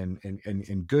acting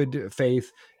in good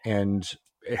faith and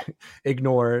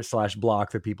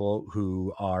ignore/block the people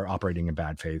who are operating in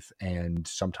bad faith. And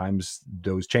sometimes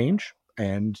those change,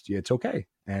 and it's okay.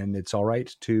 And it's all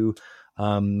right to,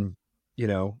 to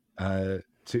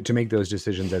make those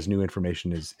decisions as new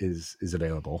information is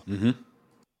available.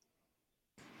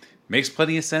 Makes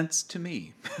plenty of sense to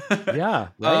me. Yeah.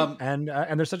 Right. And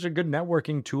there's such a good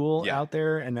networking tool out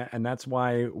there. And that's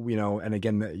why, and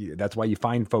again, that's why you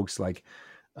find folks like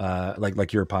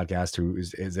like your podcast, who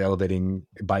is elevating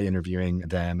by interviewing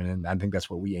them. And I think that's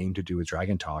what we aim to do with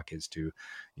Dragon Talk, is to,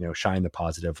 shine the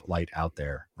positive light out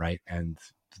there. Right. And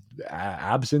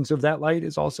absence of that light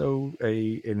is also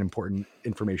an important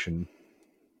information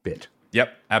bit.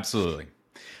 Yep, absolutely.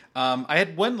 I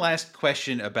had one last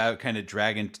question about kind of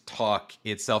Dragon Talk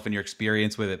itself and your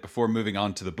experience with it before moving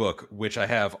on to the book, which I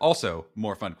have also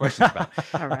more fun questions about.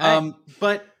 All right.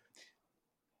 But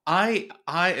I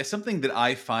something that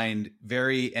I find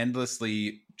very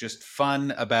endlessly just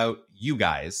fun about you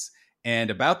guys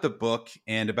and about the book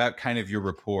and about kind of your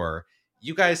rapport.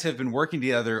 You guys have been working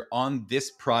together on this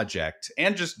project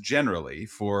and just generally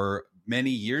for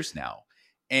many years now.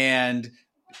 And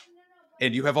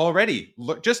you have already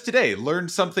just today learned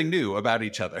something new about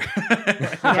each other.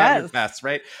 About your paths,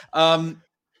 right? And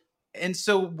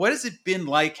so what has it been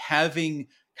like having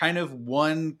kind of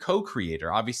one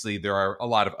co-creator? Obviously, there are a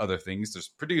lot of other things. There's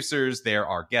producers, there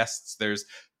are guests, there's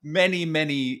many,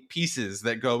 many pieces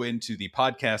that go into the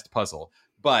podcast puzzle.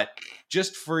 But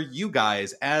just for you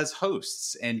guys as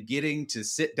hosts and getting to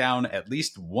sit down at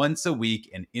least once a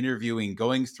week and interviewing,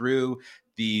 going through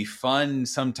the fun,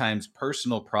 sometimes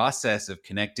personal process of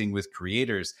connecting with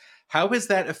creators, how has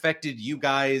that affected you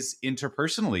guys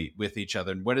interpersonally with each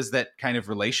other? And what has that kind of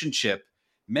relationship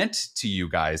meant to you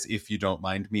guys, if you don't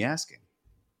mind me asking?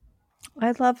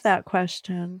 I love that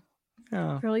question.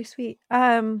 Yeah. Really sweet.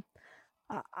 I'm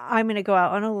going to go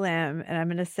out on a limb and I'm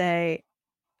going to say,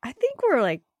 I think we're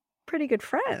like pretty good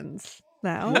friends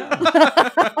now.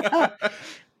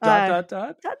 Dot.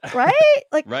 Right?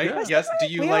 Like, right? yeah. Yes. Do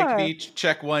you We like are. me?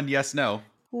 Check one. Yes, no.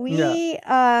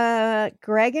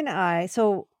 Greg and I,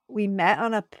 so we met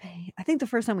on I think the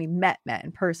first time we met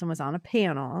in person was on a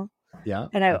panel. Yeah.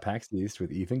 And at PAX East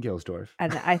with Ethan Gilsdorf.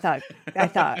 And I thought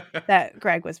that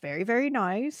Greg was very, very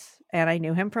nice. And I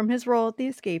knew him from his role at The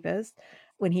Escapist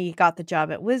when he got the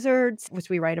job at Wizards, which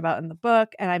we write about in the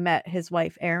book. And I met his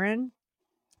wife, Erin.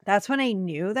 That's when I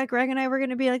knew that Greg and I were going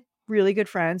to be like really good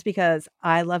friends, because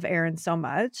I love Erin so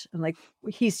much. And like,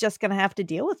 he's just going to have to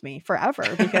deal with me forever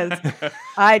because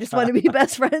I just want to be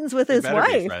best friends with his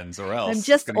wife. Friends, or else I'm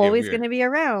just always going to be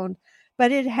around.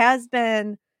 But it has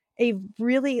been a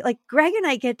really, like, Greg and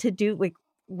I get to do, like,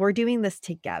 we're doing this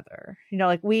together.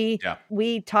 Like we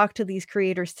talk to these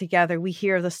creators together. We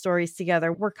hear the stories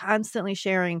together. We're constantly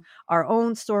sharing our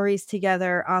own stories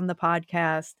together on the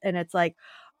podcast. And it's like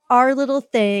our little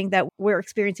thing that we're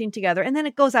experiencing together. And then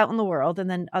it goes out in the world and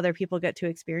then other people get to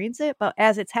experience it. But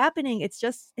as it's happening, it's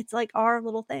like our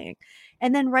little thing.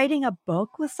 And then writing a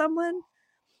book with someone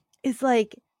is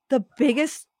like the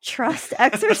biggest trust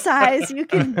exercise you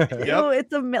can do.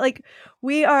 It's like,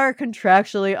 we are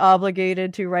contractually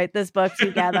obligated to write this book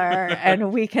together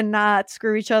and we cannot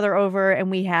screw each other over, and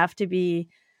we have to be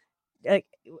like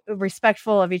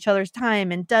respectful of each other's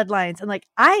time and deadlines. And like,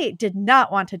 I did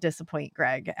not want to disappoint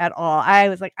Greg at all. I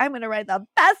was like, I'm going to write the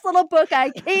best little book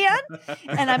I can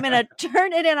and I'm going to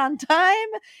turn it in on time,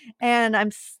 and I'm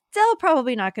still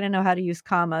probably not going to know how to use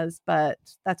commas, but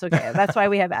that's okay. That's why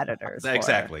we have editors.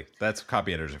 Exactly. That's what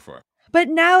copy editors are for. But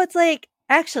now it's like,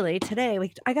 actually today,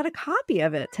 like, I got a copy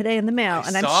of it today in the mail,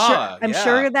 and I'm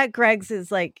sure that Greg's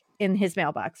is like in his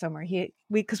mailbox somewhere.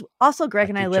 Because also Greg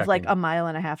and I live like a mile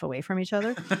and a half away from each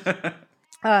other.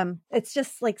 It's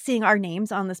just like seeing our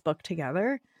names on this book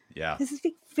together. Yeah. This is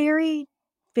very,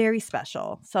 very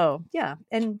special. So yeah.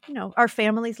 And our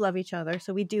families love each other.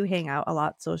 So we do hang out a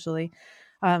lot socially.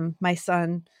 My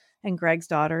son and Greg's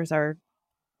daughters are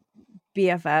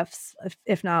BFFs,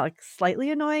 if not like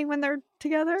slightly annoying when they're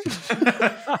together.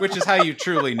 Which is how you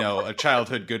truly know a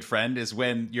childhood good friend, is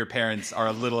when your parents are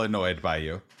a little annoyed by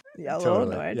you. Yeah, a little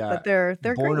annoyed. Yeah. But they're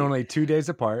born great. Only 2 days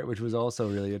apart, which was also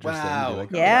really interesting. Wow.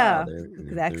 Like, yeah. They're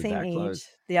exact same age. close.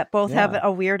 Yeah, both have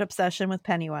a weird obsession with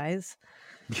Pennywise.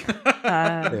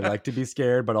 They like to be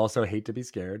scared, but also hate to be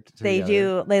scared. They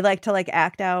do. They like to like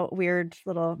act out weird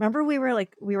little. Remember, we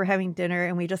were having dinner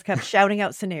and we just kept shouting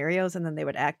out scenarios, and then they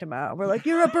would act them out. We're like,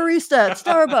 "You're a barista at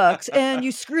Starbucks, and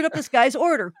you screwed up this guy's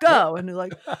order. Go!" And they're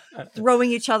like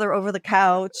throwing each other over the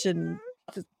couch, and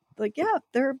just like, yeah,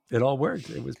 they're. It all worked.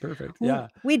 It was perfect. Yeah,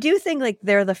 we do think like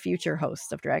they're the future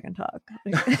hosts of Dragon Talk.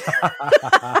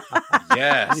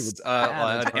 Yes,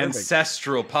 an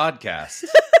ancestral podcast.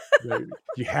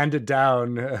 You handed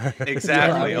down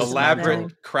exactly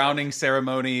elaborate crowning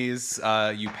ceremonies.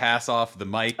 You pass off the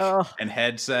mic and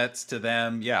headsets to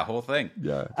them. Yeah, whole thing.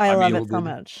 Yeah, I love it so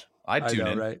much. I'd tune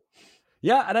in. Right?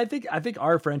 Yeah, and I think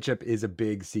our friendship is a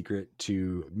big secret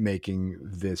to making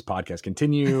this podcast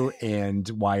continue and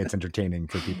why it's entertaining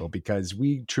for people, because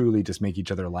we truly just make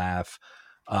each other laugh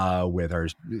with our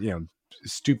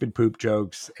stupid poop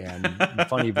jokes and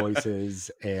funny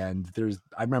voices. And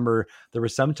I remember there were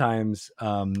sometimes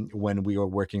when we were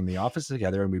working in the office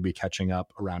together and we'd be catching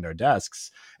up around our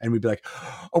desks and we'd be like,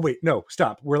 oh wait, no,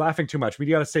 stop. We're laughing too much. We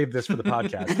got to save this for the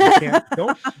podcast.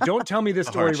 Don't tell me this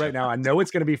story right now. I know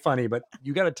it's going to be funny, but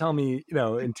you got to tell me,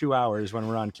 in 2 hours when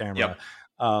we're on camera. Yep.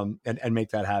 And make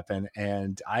that happen.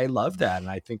 And I love that. And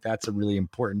I think that's a really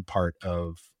important part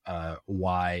of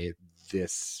why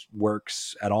this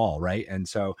works at all. Right. And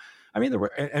so, I mean,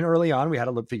 and early on we had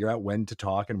to figure out when to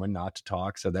talk and when not to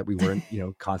talk so that we weren't,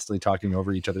 constantly talking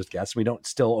over each other's guests. We don't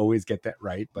still always get that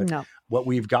right. But what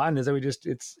we've gotten is that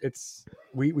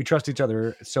we trust each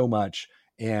other so much.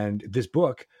 And this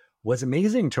book was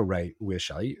amazing to write with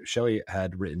Shelley. Shelley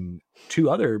had written 2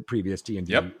 other previous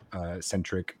D&D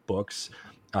centric books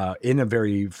in a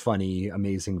very funny,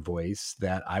 amazing voice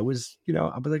that I was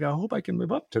like, I hope I can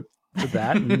live up to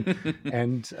that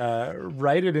and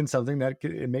write it in something that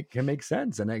can make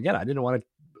sense. And again, I didn't want to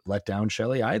let down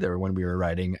Shelley either when we were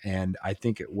writing. And I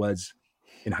think it was,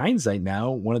 in hindsight now,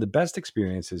 one of the best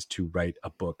experiences to write a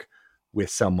book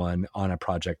with someone on a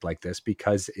project like this,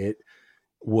 because it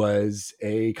was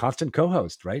a constant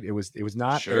co-host, right? It was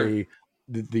not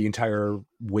the entire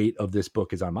weight of this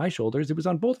book is on my shoulders. It was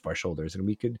on both of our shoulders, and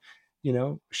we could,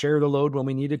 share the load when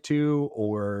we needed to,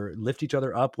 or lift each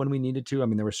other up when we needed to. I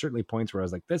mean, there were certainly points where I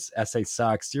was like, this essay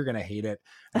sucks. You're going to hate it.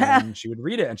 And she would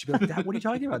read it and she'd be like, Dad, what are you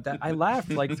talking about? That I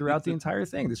laughed like throughout the entire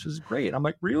thing. This was great. I'm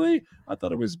like, really? I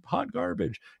thought it was hot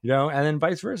garbage, and then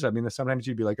vice versa. I mean, sometimes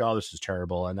you'd be like, oh, this is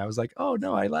terrible. And I was like, oh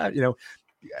no, I laughed,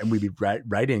 and we'd be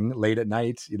writing late at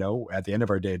night, at the end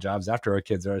of our day jobs after our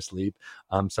kids are asleep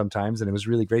sometimes. And it was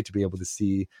really great to be able to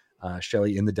see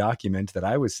Shelley in the document that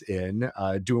I was in,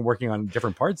 working on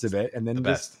different parts of it. And then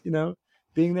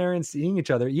being there and seeing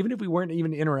each other, even if we weren't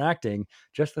even interacting,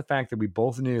 just the fact that we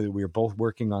both knew that we were both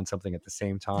working on something at the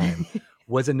same time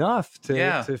was enough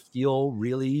to feel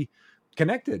really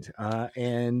connected.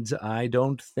 And I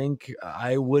don't think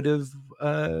I would have,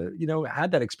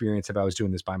 had that experience if I was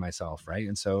doing this by myself. Right.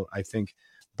 And so I think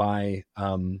by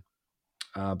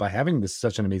having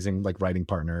such an amazing writing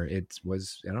partner, it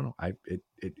was, I don't know,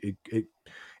 it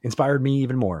inspired me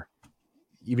even more,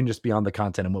 even just beyond the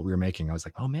content and what we were making. I was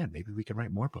like, oh man, maybe we could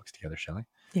write more books together, Shelley.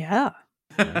 Yeah.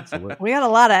 So we got a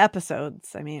lot of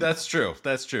episodes. I mean, that's true.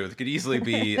 It could easily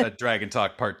be a Dragon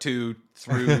Talk Part 2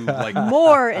 through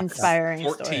more inspiring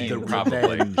 14 stories.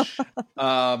 probably.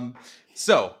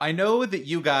 So I know that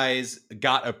you guys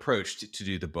got approached to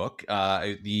do the book.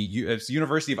 It's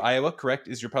University of Iowa, correct?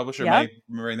 Is your publisher? Am I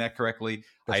remembering that correctly?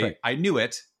 Right. I knew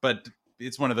it, but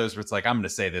it's one of those where it's like, I'm going to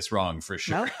say this wrong for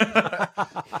sure.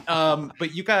 Nope.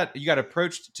 But you got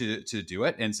approached to do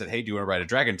it and said, hey, do you want to write a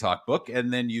Dragon Talk book?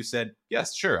 And then you said,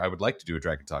 yes, sure, I would like to do a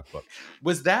Dragon Talk book.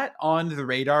 Was that on the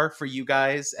radar for you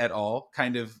guys at all,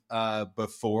 kind of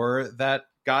before that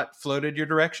got floated your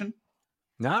direction?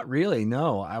 Not really.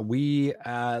 No, we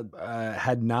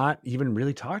had not even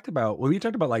really talked about, we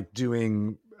talked about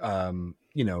doing,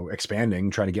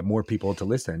 expanding, trying to get more people to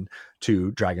listen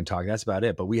to Dragon Talk. That's about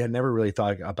it. But we had never really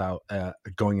thought about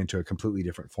going into a completely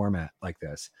different format like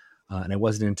this. And it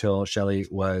wasn't until Shelley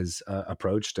was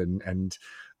approached and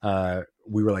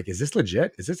we were like, is this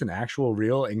legit? Is this an actual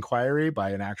real inquiry by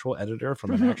an actual editor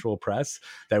from an actual press?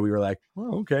 That we were like,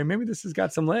 oh, okay, maybe this has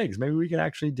got some legs. Maybe we can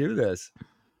actually do this.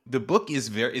 The book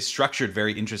is structured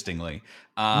very interestingly,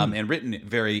 and written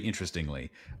very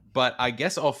interestingly. But I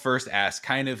guess I'll first ask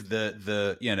kind of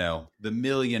the $1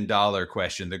 million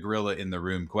question, the gorilla in the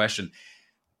room question.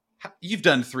 You've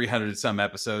done 300 some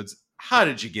episodes. How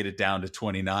did you get it down to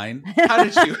 29? How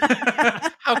did you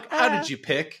how did you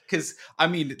pick? Because I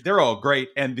mean, they're all great,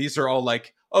 and these are all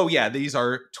like, oh yeah, these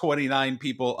are 29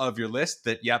 people of your list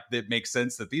that makes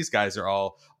sense that these guys are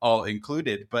all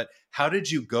included. But how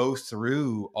did you go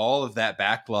through all of that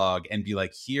backlog and be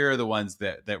like, here are the ones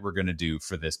that we're going to do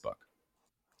for this book?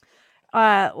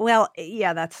 Well,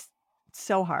 yeah, that's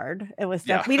so hard. It was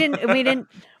we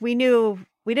knew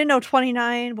we didn't know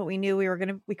 29, but we knew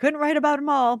we couldn't write about them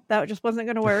all. That just wasn't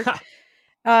going to work.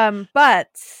 But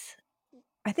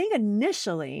I think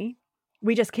initially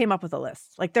we just came up with a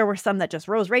list. There were some that just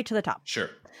rose right to the top. Sure.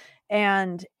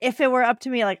 And if it were up to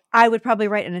me, I would probably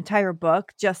write an entire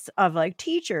book just of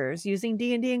teachers using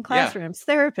D&D in classrooms,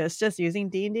 therapists just using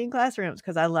D&D in classrooms,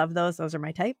 because I love those. Those are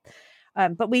my type.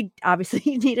 But we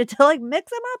obviously needed to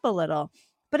mix them up a little.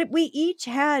 But we each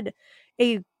had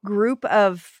a group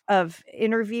of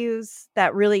interviews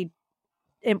that really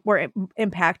were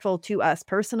impactful to us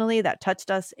personally, that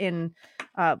touched us in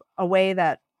a way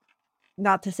that,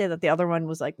 not to say that the other one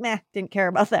was meh, didn't care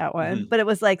about that one, but it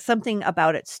was something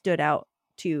about it stood out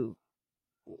to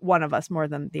one of us more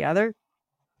than the other.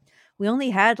 We only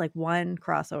had like one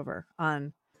crossover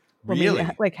on when Really? we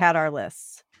like had our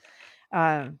lists.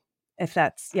 If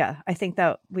that's, I think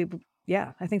that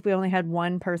I think we only had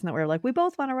one person that we were like, we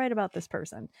both want to write about this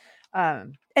person.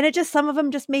 And it just, some of them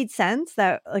just made sense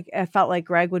that like, I felt like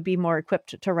Greg would be more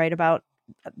equipped to write about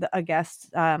a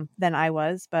guest than I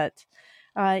was. But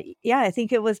I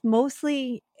think it was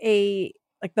mostly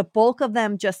like the bulk of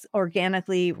them just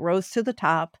organically rose to the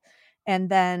top. And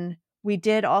then we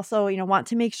did also, want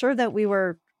to make sure that we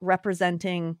were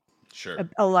representing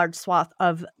a large swath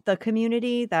of the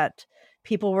community, that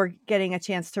people were getting a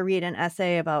chance to read an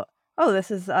essay about, oh,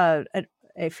 this is a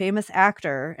famous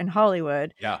actor in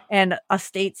Hollywood and a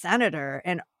state senator.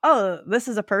 And, oh, this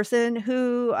is a person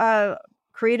who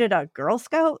created a Girl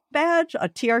Scout badge, a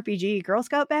TRPG Girl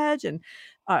Scout badge. And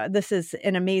this is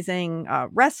an amazing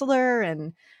wrestler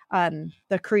and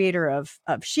the creator of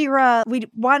She-Ra. We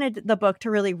wanted the book to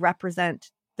really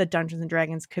represent the Dungeons and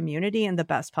Dragons community in the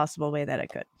best possible way that it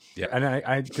could. Yeah. And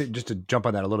I just to jump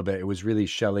on that a little bit, it was really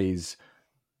Shelley's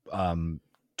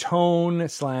tone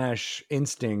 /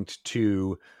 instinct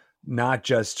to not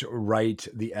just write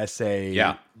the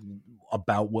essay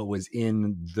about what was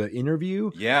in the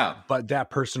interview, but that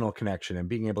personal connection and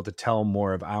being able to tell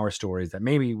more of our stories that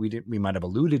maybe we might have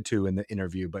alluded to in the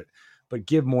interview, but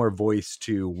give more voice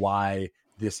to why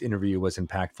this interview was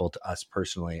impactful to us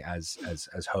personally as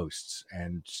hosts,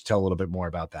 and just tell a little bit more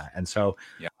about that. And so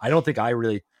I don't think I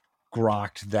really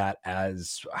grokked that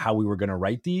as how we were going to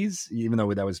write these, even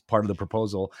though that was part of the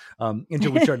proposal,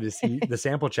 until we started to see the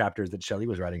sample chapters that Shelley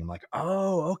was writing. I'm like,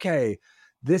 oh, okay,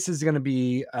 this is going to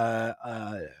be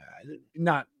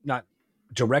not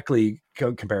directly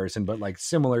comparison, but like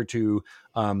similar to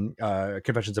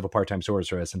Confessions of a Part-Time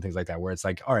Sorceress and things like that, where it's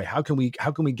like, all right, how can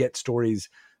we get stories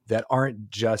that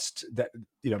aren't just that,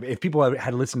 if people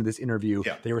had listened to this interview,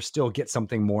 they were still get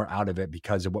something more out of it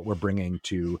because of what we're bringing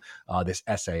to this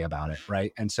essay about it.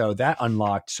 Right. And so that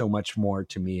unlocked so much more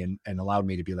to me and allowed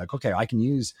me to be like, okay, I can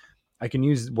use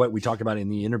what we talk about in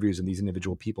the interviews and these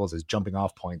individual peoples as jumping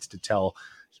off points to tell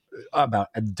about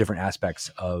different aspects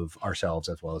of ourselves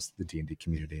as well as the D&D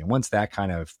community. And once that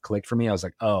kind of clicked for me, I was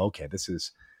like, oh, okay, this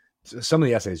is, some of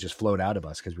the essays just flowed out of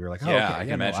us because we were like,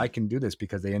 I can do this,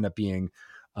 because they end up being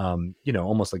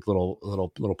almost like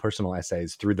little personal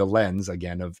essays through the lens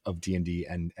again of D&D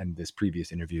and this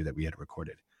previous interview that we had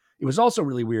recorded. It was also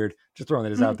really weird, just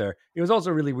throwing that out there. It was also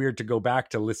really weird to go back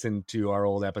to listen to our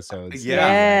old episodes. I was gonna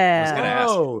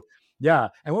ask. Yeah.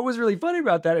 And what was really funny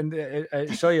about that,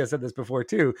 and Shelley has said this before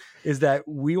too, is that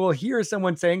we will hear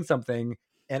someone saying something.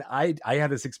 And I had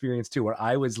this experience too, where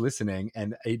I was listening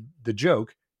and the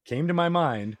joke came to my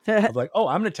mind of like, oh,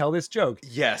 I'm going to tell this joke.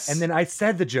 Yes. And then I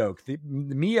said the joke.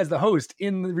 Me as the host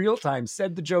in the real time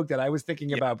said the joke that I was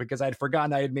thinking about, because I'd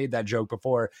forgotten I had made that joke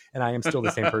before. And I am still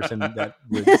the same person that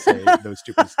would say those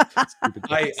stupid things.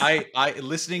 I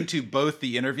listening to both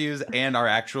the interviews and our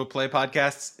actual play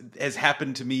podcasts has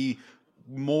happened to me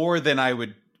more than I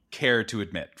would care to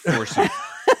admit, for sure.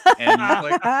 And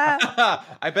like,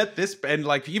 I bet this, and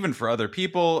like even for other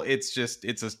people, it's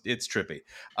trippy.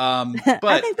 But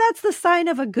I think that's the sign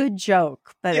of a good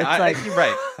joke. But it's like,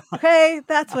 right, okay,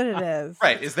 that's what it is.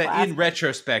 Right, is that in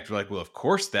retrospect, we're like, well, of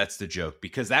course that's the joke,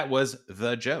 because that was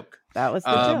the joke. That was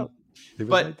the joke.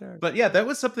 But yeah, that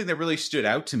was something that really stood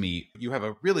out to me. You have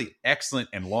a really excellent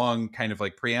and long kind of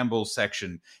like preamble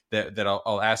section that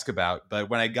I'll ask about. But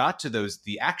when I got to the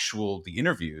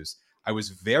interviews, I was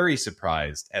very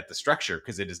surprised at the structure,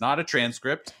 because it is not a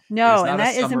transcript. No, and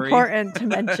that is important to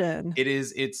mention. It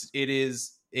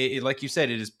is like you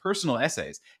said, it is personal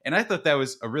essays. And I thought that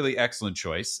was a really excellent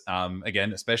choice.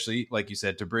 Again, especially like you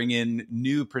said, to bring in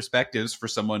new perspectives for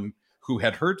someone who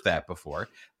had heard that before.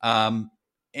 And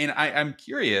I'm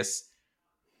curious,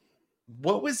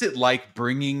 what was it like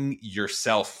bringing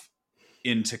yourself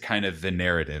into kind of the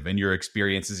narrative and your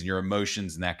experiences and your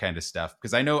emotions and that kind of stuff?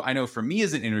 Because I know for me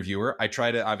as an interviewer, I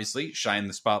try to obviously shine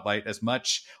the spotlight as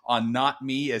much on not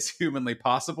me as humanly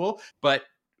possible, but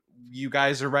you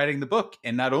guys are writing the book,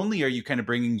 and not only are you kind of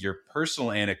bringing your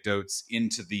personal anecdotes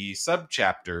into the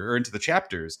subchapter or into the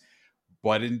chapters,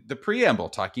 but in the preamble,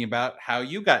 talking about how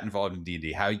you got involved in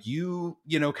D&D, how you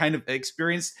kind of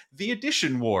experienced the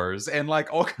edition wars and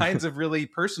like all kinds of really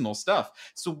personal stuff.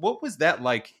 So what was that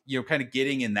like, kind of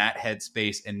getting in that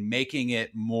headspace and making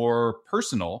it more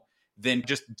personal than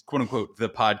just quote unquote the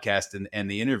podcast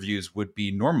and the interviews would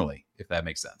be normally, if that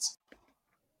makes sense?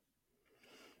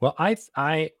 Well,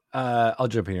 I'll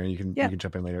jump in here. You can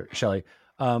jump in later, Shelley.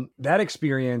 That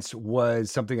experience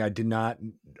was something I did not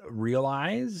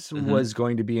realize was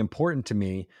going to be important to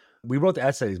me. We wrote the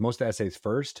essays, most of the essays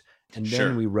first. And then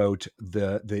Sure. we wrote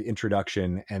the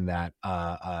introduction and that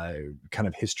kind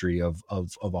of history of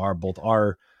our both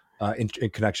our in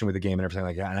connection with the game and everything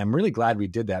like that. And I'm really glad we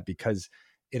did that because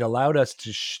it allowed us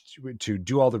to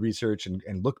do all the research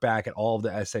and look back at all of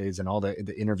the essays and all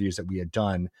the interviews that we had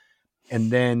done,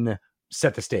 and then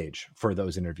set the stage for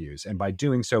those interviews. And by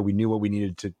doing so, we knew what we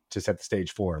needed to set the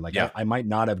stage for. Like I might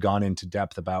not have gone into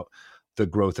depth about the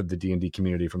growth of the D&D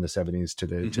community from the 70s to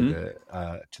the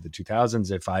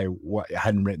 2000s if I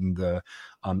hadn't written the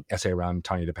essay around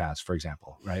Tanya DePass, for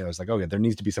example, right? I was like, okay, there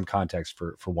needs to be some context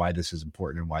for why this is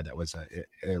important and why that was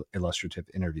a illustrative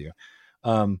interview.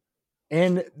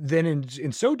 And then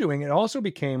in so doing, it also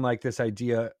became like this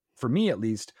idea, for me at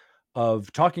least,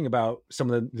 of talking about some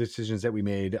of the decisions that we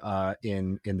made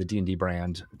in the D&D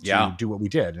brand to do what we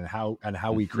did, and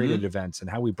how we created events, and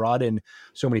how we brought in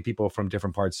so many people from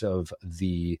different parts of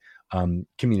the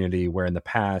community, where in the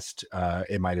past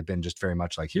it might have been just very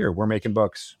much like, here, we're making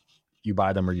books, you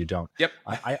buy them or you don't. Yep.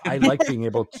 I like being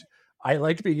able to I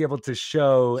liked being able to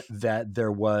show that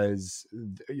there was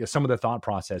some of the thought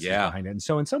process behind it. And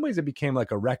so in some ways it became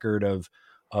like a record of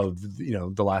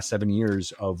the last 7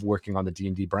 years of working on the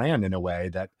D&D brand in a way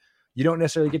that you don't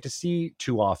necessarily get to see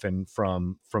too often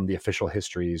from the official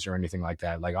histories or anything like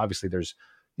that. Like obviously there's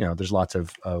lots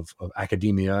of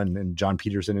academia and John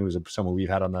Peterson, who was someone we've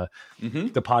had on the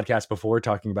podcast before,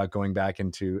 talking about going back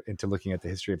into looking at the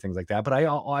history of things like that. But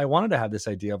I wanted to have this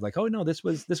idea of like, oh no, this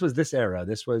was this era.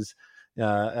 This was,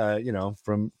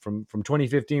 from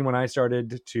 2015 when I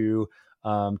started to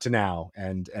now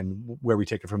and where we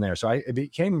take it from there. So it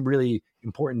became really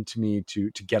important to me to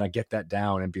get that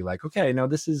down and be like, okay, no,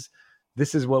 this is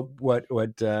what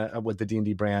the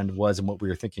D&D brand was and what we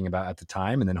were thinking about at the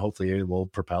time. And then hopefully it will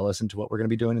propel us into what we're going to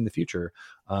be doing in the future.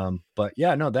 But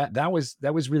yeah, no, that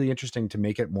was really interesting to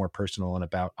make it more personal and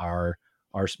about our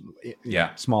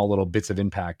small little bits of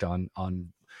impact on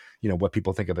what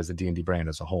people think of as the D&D brand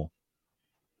as a whole.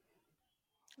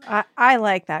 I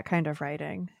like that kind of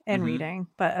writing and reading,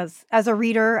 but as a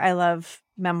reader, I love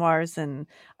memoirs and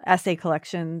essay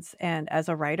collections. And as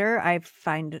a writer, I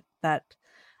find that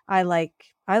I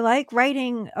like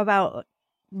writing about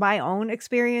my own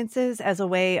experiences as a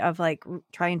way of like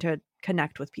trying to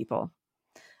connect with people.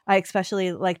 I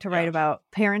especially like to write about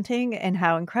parenting and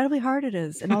how incredibly hard it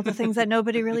is and all the things that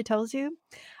nobody really tells you.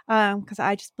 Because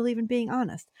I just believe in being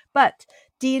honest. But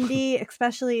D&D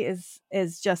especially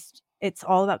is just, it's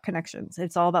all about connections.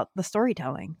 It's all about the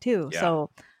storytelling too. Yeah.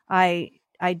 So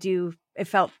it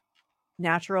felt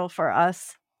natural for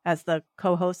us as the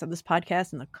co-hosts of this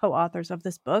podcast and the co-authors of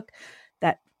this book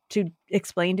that to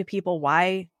explain to people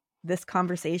why this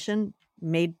conversation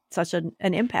made such an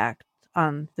impact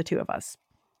on the two of us.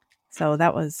 So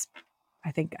that was,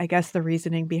 I guess the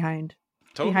reasoning behind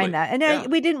that.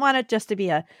 And we didn't want it just to be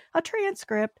a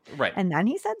transcript. Right. And then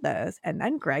he said this, and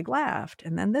then Greg laughed,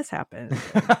 and then this happened.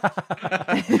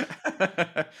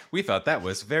 We thought that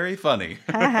was very funny.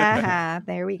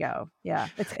 There we go. Yeah.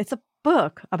 It's a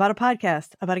book about a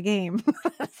podcast, about a game.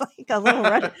 It's like a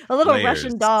little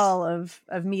Russian doll of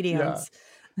mediums.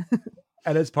 Yeah.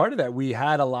 And as part of that, we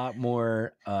had a lot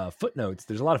more footnotes.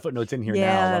 There's a lot of footnotes in here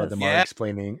now. A lot of them are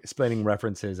explaining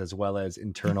references as well as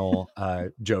internal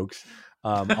jokes.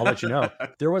 I'll let you know.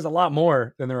 There was a lot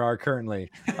more than there are currently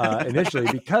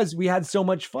initially because we had so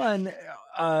much fun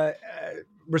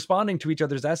responding to each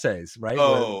other's essays, right?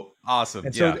 Oh, awesome.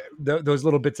 And so those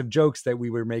little bits of jokes that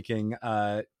we were making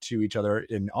to each other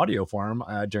in audio form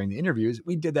during the interviews,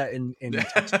 we did that in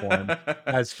text form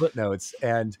as footnotes.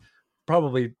 And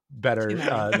probably better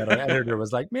that our editor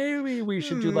was like, maybe we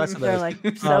should do less of those. They're like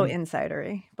so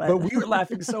insidery, but we were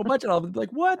laughing so much and I'll be like,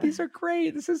 what? These are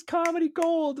great. This is comedy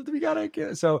gold. We gotta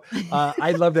get it. So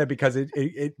I love that because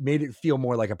it made it feel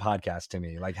more like a podcast to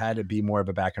me, like had to be more of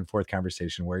a back and forth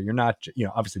conversation where you're not,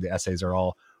 obviously the essays are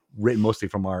all written mostly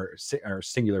from our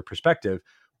singular perspective,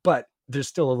 but there's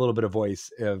still a little bit of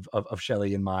voice of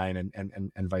Shelley in mine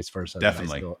and vice versa.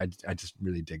 Definitely. I just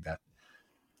really dig that.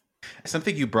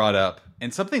 Something you brought up,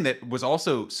 and something that was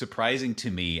also surprising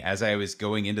to me as I was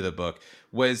going into the book,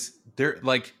 was there,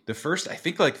 like, the first, I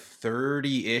think, like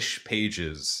 30-ish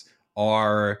pages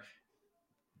are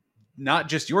not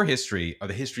just your history, or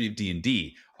the history of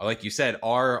D&D. Like you said,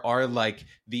 are like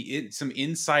some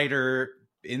insider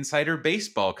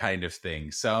baseball kind of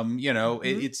thing. Some,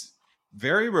 it's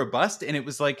very robust. And it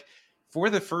was like, for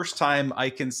the first time,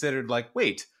 I considered like,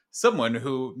 wait, someone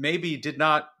who maybe did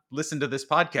not listen to this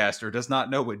podcast or does not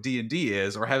know what D&D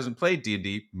is or hasn't played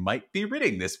D&D might be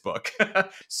reading this book.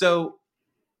 So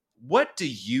what do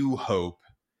you hope,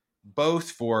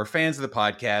 both for fans of the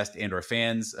podcast and or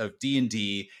fans of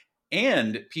D&D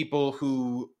and people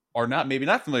who are maybe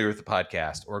not familiar with the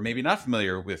podcast, or maybe not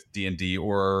familiar with D&D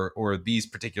or these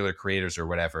particular creators or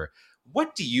whatever,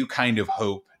 what do you kind of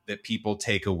hope that people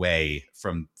take away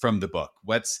from the book?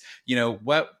 What's,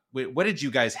 what did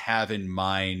you guys have in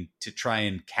mind to try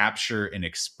and capture and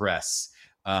express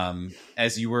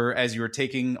as you were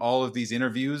taking all of these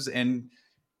interviews and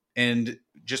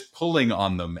just pulling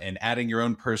on them and adding your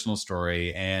own personal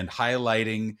story and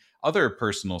highlighting other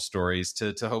personal stories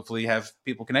to hopefully have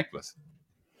people connect with?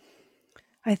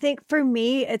 I think for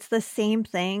me, it's the same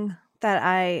thing that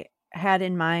I had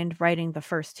in mind writing the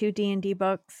first 2 D&D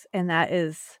books, and that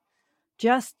is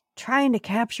just trying to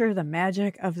capture the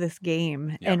magic of this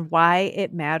game and why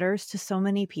it matters to so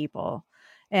many people.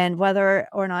 And whether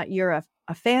or not you're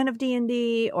a fan of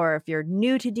D&D, or if you're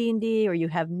new to D&D, or you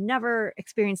have never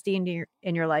experienced D&D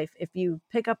in your life, if you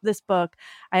pick up this book,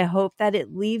 I hope that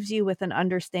it leaves you with an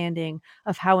understanding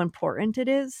of how important it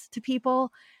is to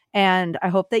people. And I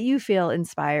hope that you feel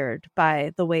inspired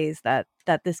by the ways that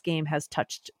this game has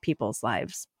touched people's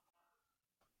lives.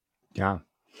 Yeah.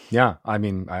 Yeah. I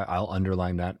mean, I'll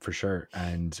underline that for sure.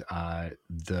 And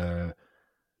the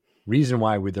reason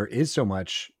why there is so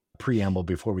much preamble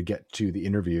before we get to the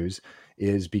interviews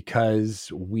is because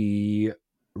we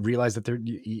realize that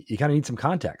you kind of need some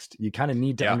context. You kind of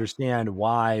need to understand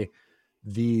why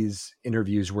these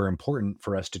interviews were important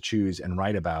for us to choose and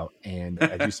write about. And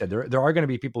as you said, there are going to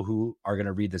be people who are going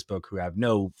to read this book who have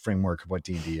no framework of what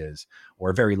D&D is,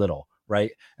 or very little, right?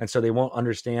 And so they won't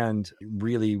understand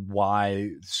really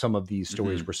why some of these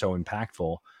stories were so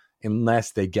impactful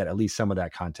unless they get at least some of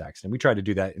that context. And we try to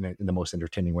do that in the most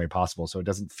entertaining way possible, so it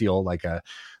doesn't feel like a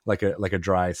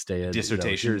dry stay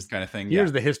dissertation kind of thing.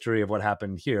 Here's the history of what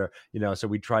happened here. So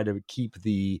we try to keep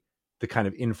the kind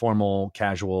of informal,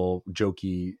 casual,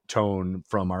 jokey tone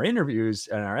from our interviews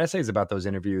and our essays about those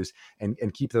interviews, and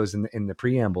keep those in the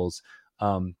preambles.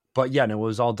 But yeah, no, it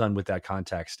was all done with that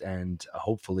context, and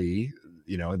hopefully,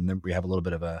 and then we have a little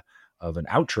bit of an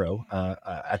outro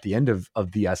at the end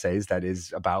of the essays that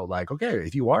is about like, okay,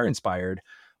 if you are inspired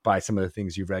by some of the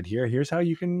things you've read here, here's how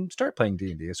you can start playing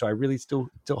D&D. So I really still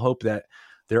hope that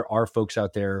there are folks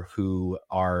out there who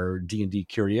are D&D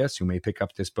curious, who may pick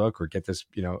up this book or get this,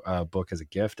 book as a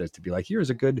gift, as to be like, here's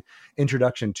a good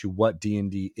introduction to what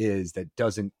D&D is, that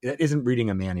isn't reading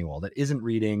a manual, that isn't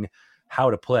reading how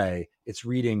to play. It's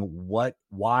reading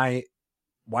why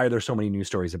are there so many news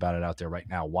stories about it out there right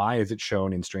now? Why is it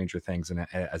shown in Stranger Things and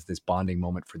as this bonding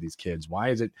moment for these kids? Why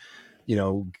is it,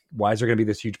 why is there going to be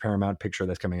this huge Paramount picture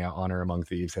that's coming out, Honor Among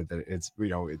Thieves, that it's,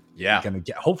 going to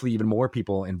get hopefully even more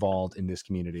people involved in this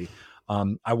community.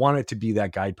 I want it to be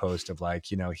that guidepost of like,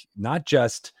 not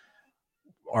just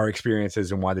our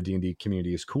experiences and why the D&D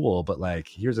community is cool, but like,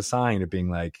 here's a sign of being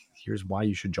like, here's why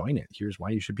you should join it. Here's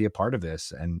why you should be a part of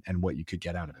this, and what you could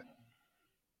get out of it.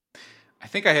 I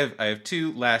think I have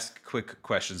 2 last quick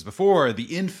questions before the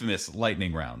infamous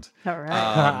lightning round. All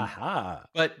right.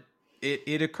 But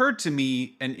it occurred to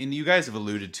me, and you guys have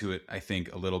alluded to it, I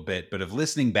think, a little bit, but of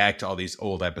listening back to all these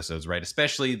old episodes, right?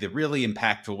 Especially the really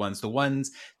impactful ones, the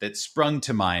ones that sprung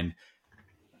to mind.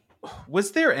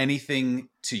 Was there anything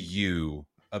to you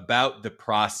about the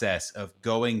process of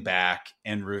going back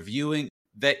and reviewing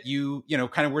that you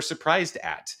kind of were surprised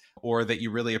at, or that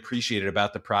you really appreciated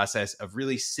about the process of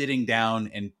really sitting down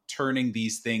and turning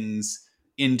these things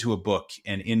into a book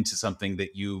and into something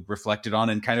that you reflected on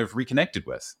and kind of reconnected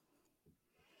with?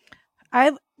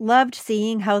 I loved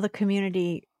seeing how the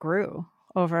community grew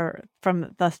over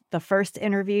from the first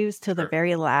interviews to the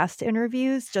very last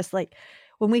interviews. Just like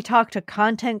when we talked to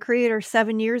content creators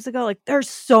 7 years ago, like there's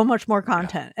so much more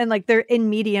content, and like they're in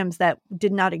mediums that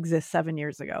did not exist 7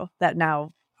 years ago that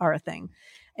now are a thing.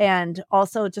 And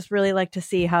also just really like to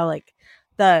see how like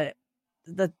the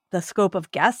scope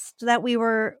of guests that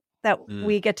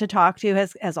we get to talk to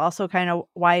has also kind of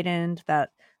widened, that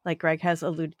like Greg has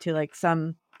alluded to, like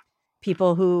some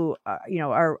people who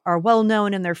are well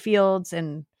known in their fields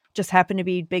and just happen to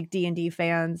be big D&D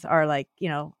fans are like,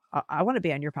 I want to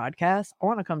be on your podcast. I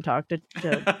want to come talk to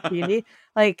D&D.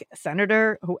 Like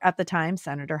Senator, who at the time,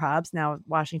 Senator Hobbs, now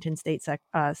Washington State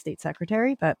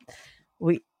Secretary, but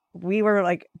we were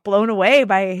like blown away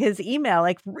by his email,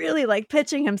 like really like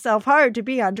pitching himself hard to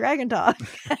be on Dragon Talk.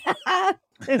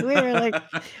 And we were like,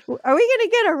 are we going to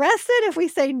get arrested if we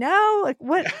say no? Like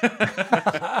what?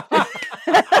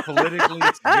 Politically,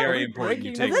 it's very important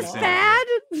you take this. Is this bad?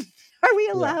 Are we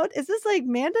allowed? Yeah. Is this like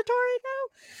mandatory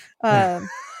now?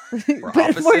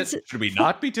 Should we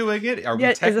not be doing it? Are we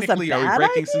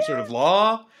breaking some sort of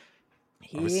law?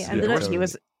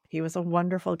 He He was a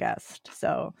wonderful guest.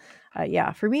 So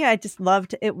yeah, for me, I just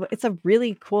loved it. It's a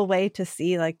really cool way to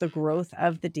see like the growth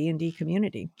of the D&D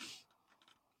community.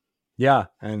 Yeah,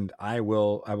 and I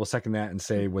will second that and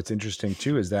say what's interesting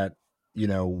too is that, you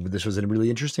know, this was a really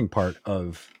interesting part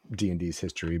of D&D's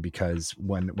history, because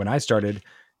when I started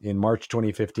in March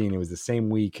 2015, it was the same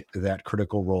week that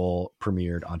Critical Role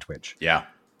premiered on Twitch. Yeah.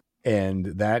 And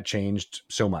that changed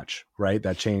so much, right?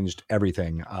 That changed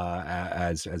everything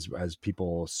as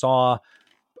people saw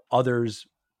others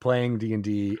playing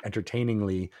D&D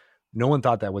entertainingly. No one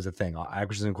thought that was a thing.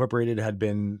 Actresses Incorporated had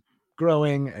been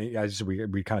growing.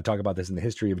 We kind of talk about this in the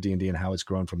history of D&D and how it's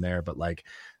grown from there. But like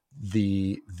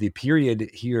the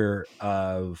period here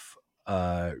of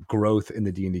growth in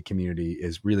the D&D community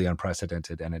is really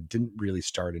unprecedented, and it didn't really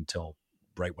start until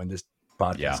right when this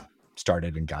podcast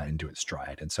started and got into its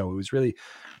stride. And so it was really,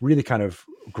 really kind of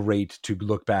great to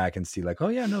look back and see like, oh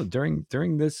yeah, no, during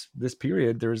this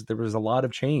period, there was a lot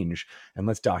of change, and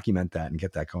let's document that and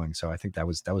get that going. So I think that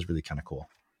was really kind of cool.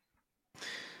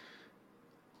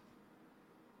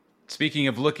 Speaking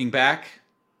of looking back,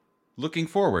 looking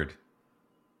forward,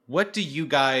 what do you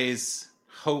guys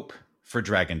hope for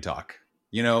Dragon Talk?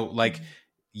 You know, like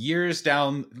years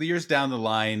down the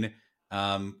line,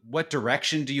 what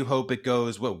direction do you hope it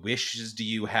goes? What wishes do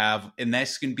you have? And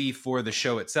this can be for the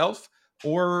show itself,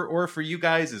 or for you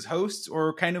guys as hosts,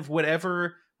 or kind of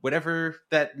whatever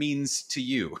that means to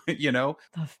you, you know?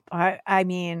 I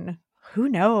mean, who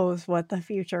knows what the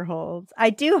future holds? I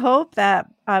do hope that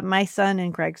my son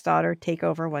and Greg's daughter take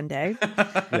over one day.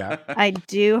 Yeah. I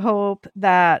do hope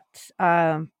that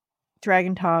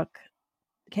Dragon Talk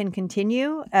can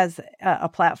continue as a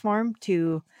platform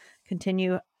to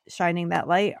continue shining that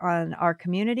light on our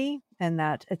community, and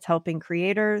that it's helping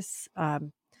creators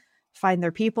find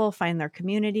their people, find their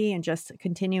community, and just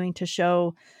continuing to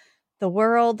show the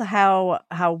world how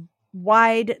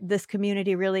wide this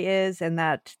community really is, and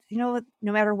that, you know,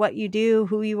 no matter what you do,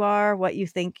 who you are, what you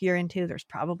think you're into, there's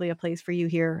probably a place for you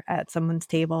here at someone's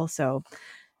table. So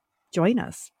join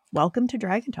us. Welcome to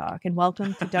Dragon Talk, and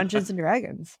welcome to Dungeons and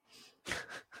Dragons.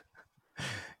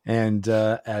 And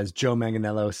as Joe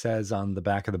Manganiello says on the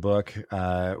back of the book,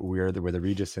 we're the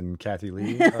Regis and Kathy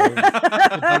Lee of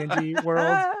the D&D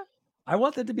world. I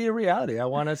want that to be a reality. I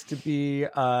want us to be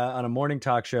on a morning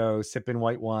talk show, sipping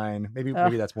white wine. Maybe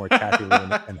that's more Kathy Lee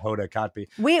and Hoda Kotb.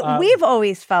 We've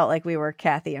always felt like we were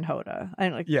Kathy and Hoda.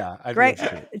 And like, yeah,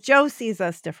 Joe sees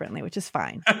us differently, which is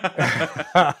fine.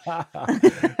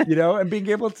 You know, and being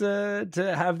able to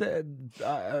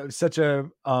have such a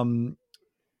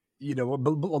you know, a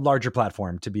larger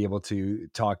platform to be able to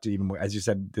talk to, even more, as you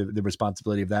said, the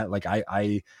responsibility of that. Like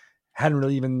I hadn't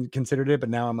really even considered it, but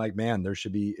now I'm like, man, it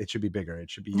should be bigger.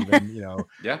 It should be even, you know,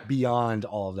 beyond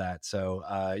all of that. So,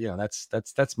 you know,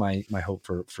 that's my hope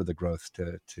for the growth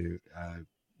to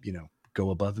you know,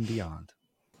 go above and beyond.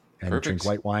 And drink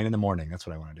white wine in the morning. That's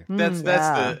what I want to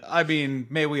do. I mean,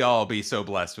 may we all be so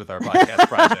blessed with our podcast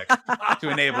project to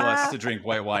enable us to drink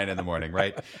white wine in the morning,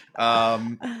 right?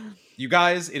 You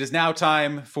guys, it is now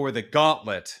time for the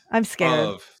gauntlet. I'm scared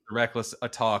of the Reckless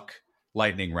Talk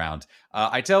lightning round.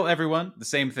 I tell everyone the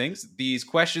same things. These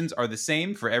questions are the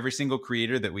same for every single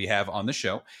creator that we have on the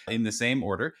show, in the same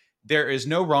order. There is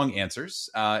no wrong answers.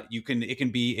 It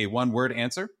can be a one-word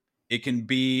answer. It can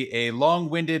be a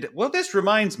long-winded, well, this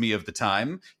reminds me of the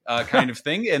time kind of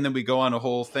thing, and then we go on a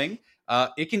whole thing.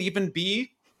 It can even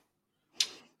be,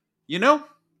 you know,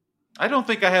 I don't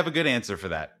think I have a good answer for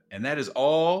that. And that is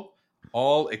all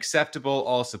acceptable,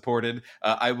 all supported.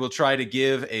 I will try to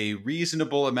give a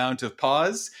reasonable amount of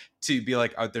pause to be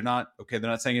like, they're not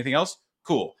saying anything else?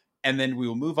 Cool. And then we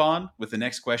will move on with the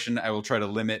next question. I will try to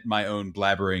limit my own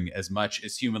blabbering as much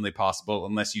as humanly possible,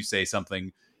 unless you say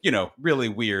something, you know, really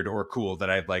weird or cool that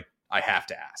I have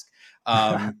to ask.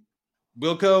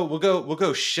 We'll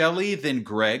go Shelley, then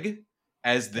Greg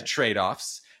as the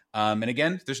trade-offs. And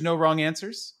again, there's no wrong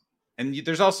answers. And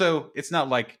there's also, it's not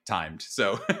like timed.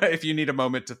 So if you need a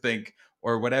moment to think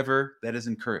or whatever, that is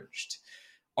encouraged.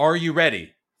 Are you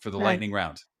ready for the lightning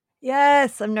round?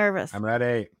 Yes, I'm nervous. I'm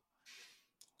ready.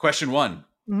 Question 1.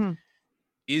 Mm-hmm.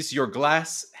 Is your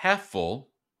glass half full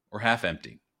or half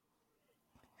empty?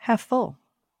 Half full.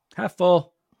 Half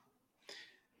full.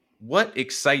 What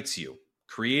excites you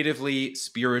creatively,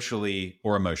 spiritually,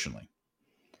 or emotionally?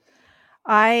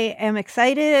 I am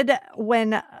excited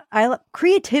when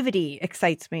creativity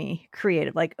excites me.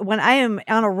 Creative, like when I am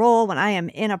on a roll, when I am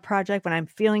in a project, when I'm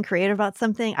feeling creative about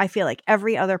something, I feel like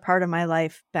every other part of my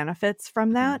life benefits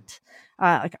from that.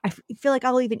 Like I feel like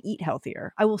I'll even eat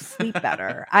healthier. I will sleep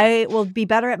better. I will be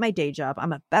better at my day job.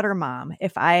 I'm a better mom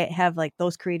if I have like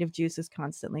those creative juices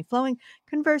constantly flowing.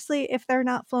 Conversely, if they're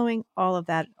not flowing, all of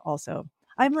that also.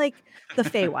 I'm like the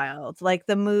Feywild, like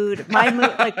my mood,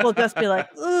 like will just be like,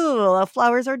 ooh, the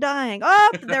flowers are dying.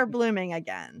 Oh, they're blooming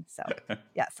again. So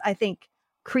yes, I think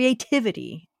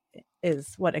creativity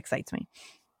is what excites me.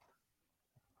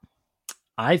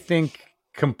 I think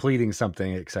completing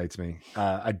something excites me.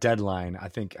 A deadline, I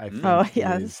think Oh, is,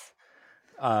 yes.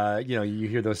 you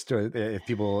hear those stories. If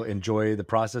people enjoy the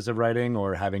process of writing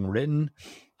or having written,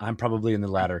 I'm probably in the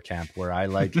latter camp where I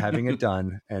like having it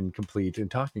done and complete and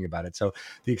talking about it. So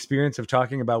the experience of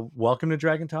talking about Welcome to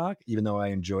Dragon Talk, even though I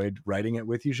enjoyed writing it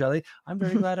with you, Shelley, I'm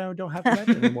very glad I don't have to write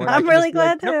it anymore. I'm really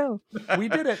glad too. Nope, we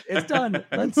did it. It's done.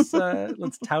 Let's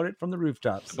tout it from the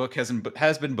rooftops. The book has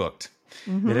been booked.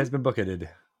 Mhm. It has been bucketed.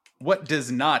 What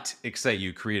does not excite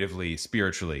you creatively,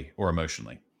 spiritually, or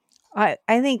emotionally? I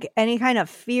think any kind of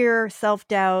fear,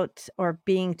 self-doubt, or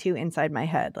being too inside my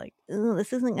head, like, "Ooh,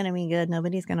 this isn't going to be good.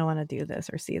 Nobody's going to want to do this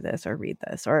or see this or read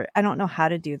this, or I don't know how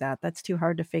to do that. That's too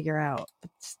hard to figure out."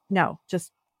 No,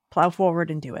 just plow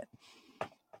forward and do it.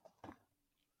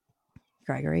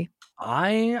 Gregory?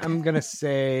 I am going to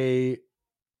say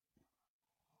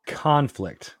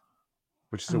conflict,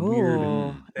 which is a weird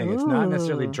thing. It's not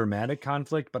necessarily Ooh. dramatic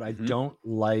conflict, but I don't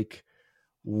like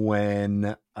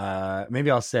when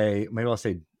maybe I'll say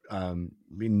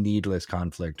needless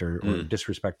conflict or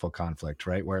disrespectful conflict,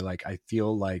 right? Where like I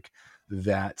feel like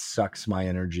that sucks my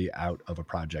energy out of a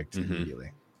project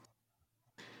immediately.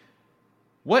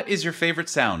 What is your favorite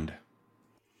sound?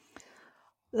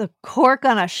 The cork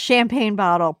on a champagne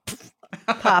bottle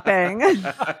popping.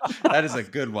 That is a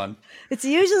good one. It's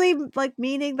usually like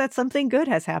meaning that something good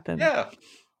has happened. Yeah.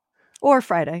 Or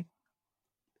Friday.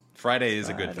 Friday is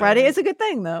a good thing. Friday is a good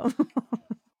thing, though.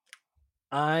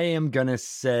 I am gonna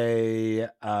say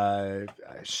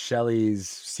Shelley's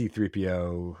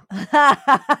C-3PO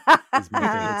is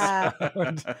my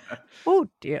favorite sound. Oh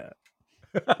dear.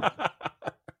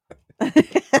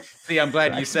 See, I'm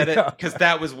glad you said it, because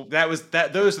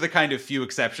those are the kind of few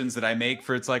exceptions that I make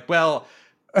for. It's like, well,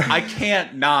 I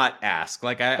can't not ask.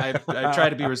 Like I try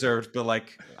to be reserved, but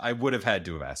like I would have had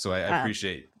to have asked. So I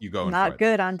appreciate you going. Not for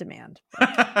good on demand.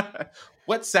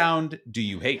 What sound do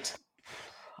you hate?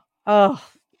 Oh,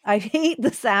 I hate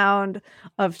the sound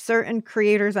of certain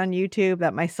creators on YouTube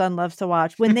that my son loves to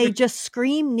watch when they just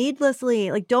scream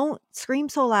needlessly. Like, don't scream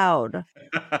so loud.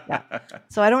 Yeah.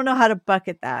 So I don't know how to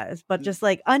bucket that, but just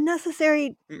like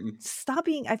unnecessary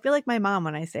stopping. I feel like my mom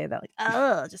when I say that, like,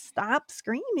 oh, just stop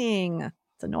screaming.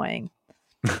 It's annoying.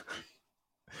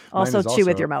 Also, chew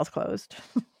with your mouth closed.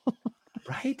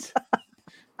 Right?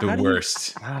 The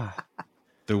worst.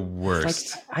 The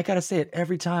worst. Like, I gotta say it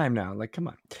every time now. Like, come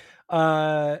on.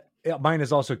 Mine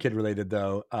is also kid related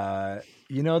though.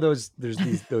 There's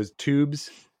those tubes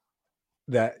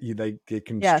that they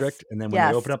constrict, and then when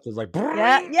they open up, there's like,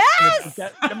 yes,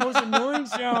 the most annoying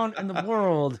sound in the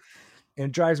world, and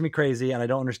it drives me crazy, and I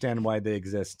don't understand why they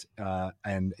exist.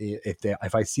 And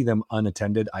if I see them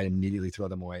unattended, I immediately throw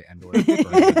them away and or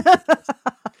Just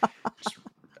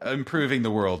improving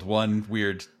the world one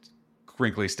weird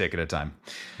crinkly stick at a time.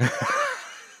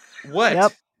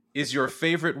 What is your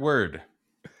favorite word?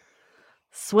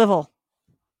 Swivel.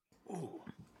 Ooh.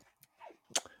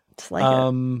 Just like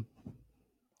it.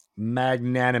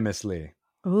 Magnanimously.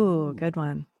 Ooh, good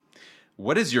one.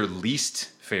 What is your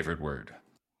least favorite word?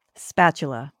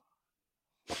 Spatula.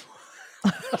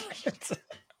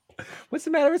 What's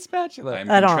the matter with spatula? I'm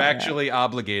contractually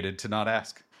obligated to not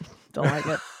ask. Don't like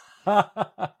it.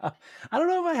 I don't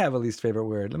know if I have a least favorite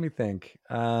word. Let me think.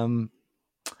 No.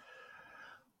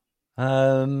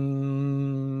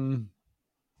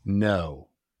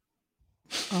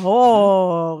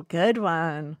 Oh, good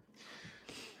one.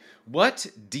 What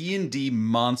D&D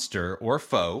monster or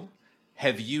foe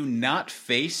have you not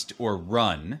faced or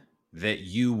run that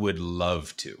you would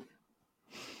love to?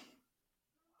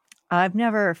 I've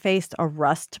never faced a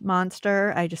rust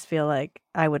monster. I just feel like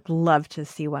I would love to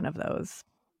see one of those.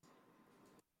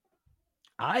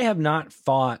 I have not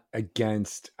fought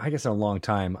against, I guess, in a long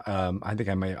time. I think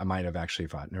I might have actually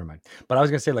fought. Never mind. But I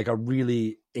was gonna say like a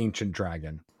really ancient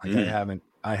dragon. Like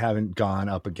I haven't gone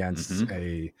up against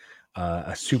a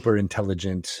super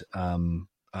intelligent,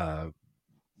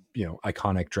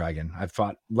 iconic dragon. I've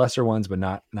fought lesser ones, but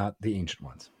not the ancient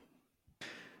ones.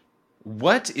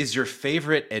 What is your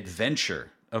favorite adventure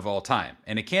of all time.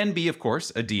 And it can be, of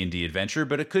course, a D&D adventure,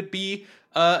 but it could be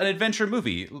an adventure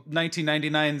movie,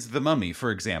 1999's The Mummy,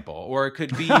 for example, or it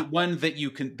could be one that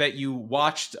you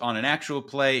watched on an actual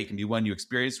play. It can be one you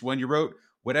experienced, one you wrote,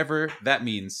 whatever that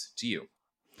means to you.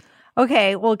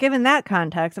 Okay, well, given that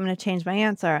context, I'm going to change my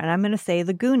answer, and I'm going to say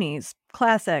The Goonies,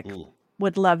 classic. Ooh.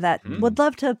 Would love that. Would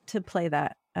love to play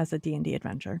that as a D&D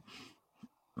adventure.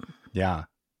 Yeah.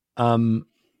 I'm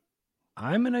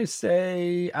going to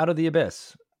say Out of the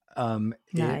Abyss. Nice.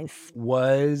 It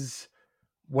was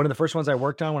one of the first ones I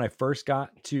worked on when I first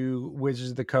got to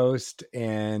Wizards of the Coast,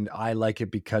 and I like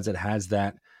it because it has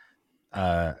that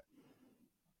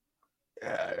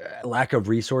lack of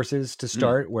resources to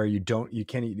start, where you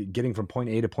can't, getting from point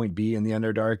A to point B in the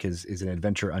Underdark is an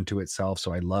adventure unto itself.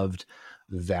 So I loved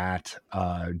that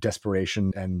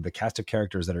desperation, and the cast of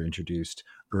characters that are introduced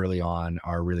early on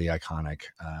are really iconic.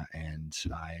 And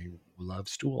I love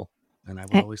Stool, and I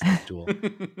will always love Stool.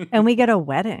 And we get a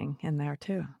wedding in there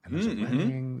too. And there's a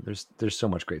wedding. There's so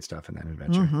much great stuff in that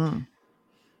adventure.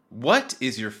 What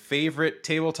is your favorite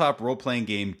tabletop role-playing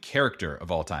game character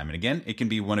of all time? And again, it can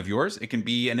be one of yours. It can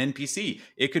be an NPC.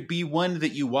 It could be one that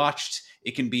you watched.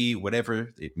 It can be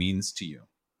whatever it means to you.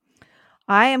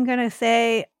 I am going to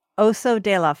say Oso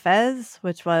de la Fez,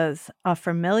 which was a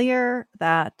familiar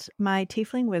that my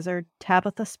tiefling wizard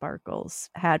Tabitha Sparkles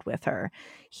had with her.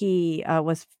 He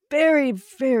was very,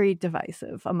 very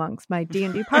divisive amongst my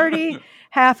D&D party.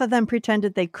 Half of them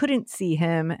pretended they couldn't see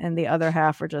him, and the other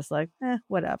half were just like,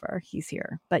 whatever, he's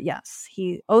here. But yes,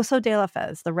 Oso de la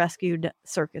Fez, the rescued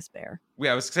circus bear.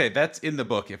 Yeah, I was going to say, that's in the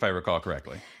book, if I recall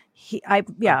correctly. A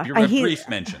brief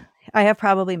mention. I have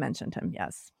probably mentioned him,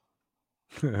 yes.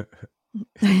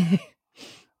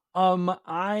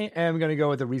 I am going to go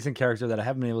with a recent character that I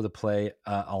haven't been able to play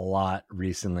a lot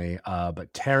recently,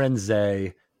 but Terran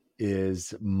Zay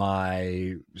is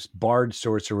my bard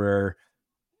sorcerer,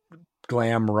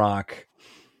 glam rock,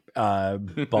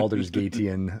 Baldur's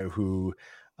Gatean, who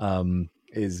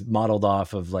is modeled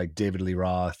off of like David Lee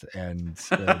Roth and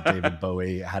David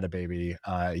Bowie had a baby.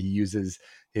 He uses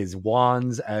his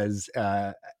wands as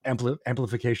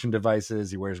amplification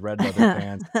devices. He wears red leather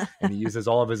pants, and he uses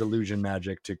all of his illusion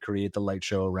magic to create the light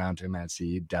show around him as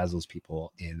he dazzles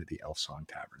people in the Elf Song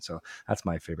Tavern. So that's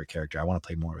my favorite character. I want to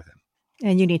play more with him.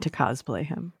 And you need to cosplay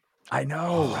him. I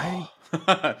know,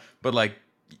 right? But like,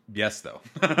 yes, though.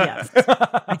 Yes.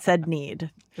 I said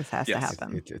need. This has to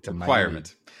happen. It's a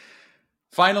requirement.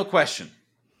 Final question.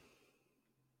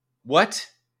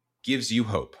 What gives you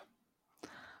hope?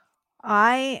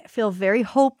 I feel very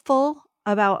hopeful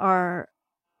about our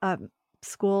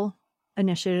school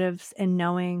initiatives, and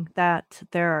knowing that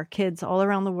there are kids all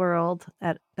around the world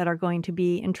that are going to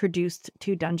be introduced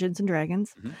to Dungeons and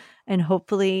Dragons. And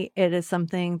hopefully it is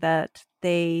something that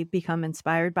they become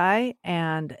inspired by,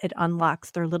 and it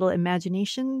unlocks their little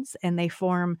imaginations, and they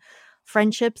form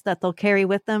friendships that they'll carry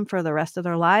with them for the rest of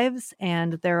their lives.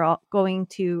 And they're all going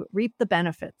to reap the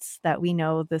benefits that we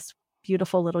know this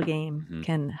beautiful little game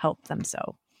can help them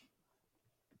sow.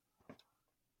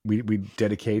 We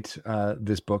dedicate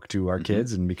this book to our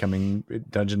kids and becoming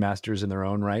dungeon masters in their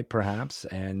own right, perhaps.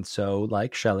 And so,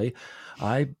 like Shelley,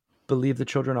 I believe the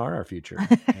children are our future.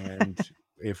 And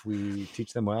if we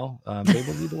teach them well, they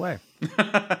will lead the way.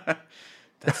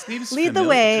 That seems lead familiar. the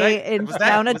way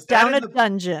down a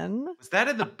dungeon. Was that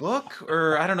in the book,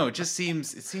 or I don't know? It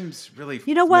seems really.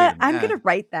 You know what? I'm going to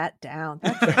write that down.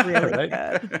 That's really Right?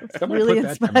 good. It's Somebody really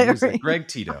put that to inspiring. Greg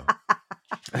Tito.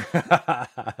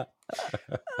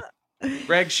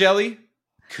 Greg, Shelley,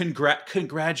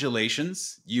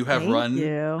 congratulations! You have run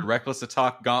the Reckless to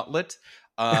Talk Gauntlet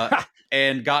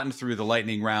and gotten through the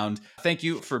lightning round. Thank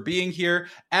you for being here.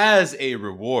 As a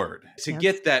reward to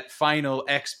get that final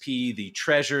XP, the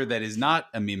treasure that is not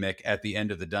a mimic at the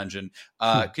end of the dungeon,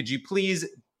 could you please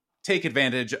take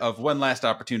advantage of one last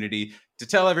opportunity to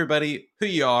tell everybody who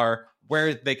you are,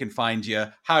 where they can find you,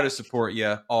 how to support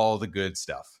you, all the good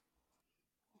stuff?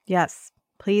 Yes.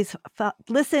 Please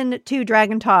listen to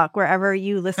Dragon Talk wherever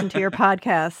you listen to your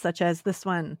podcasts, such as this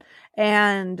one.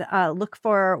 And look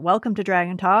for Welcome to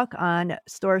Dragon Talk on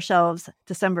store shelves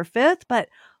December 5th. But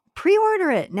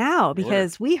pre-order it now,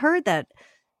 because we heard that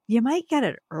you might get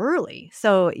it early.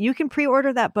 So you can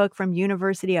pre-order that book from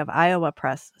University of Iowa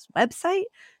Press's website.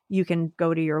 You can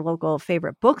go to your local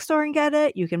favorite bookstore and get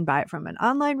it. You can buy it from an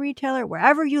online retailer,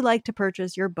 wherever you like to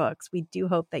purchase your books. We do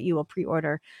hope that you will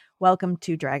pre-order Welcome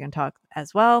to Dragon Talk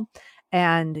as well.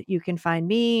 And you can find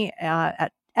me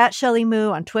at Shelley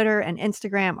Moo on Twitter and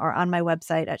Instagram, or on my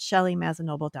website at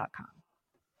shelleymazanoble.com.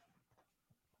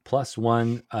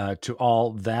 +1 to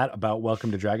all that about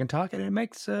Welcome to Dragon Talk, and it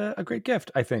makes a great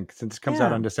gift, I think, since it comes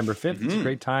out on December 5th. It's a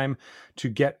great time to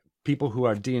get people who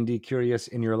are D&D curious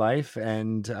in your life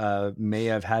and may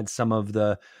have had some of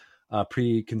the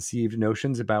preconceived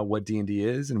notions about what D&D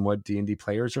is and what D&D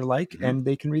players are like, and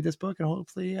they can read this book and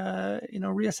hopefully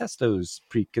reassess those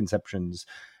preconceptions.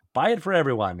 Buy it for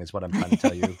everyone is what I'm trying to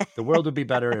tell you. The world would be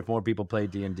better if more people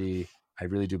played D&D. I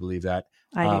really do believe that.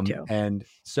 I do too. And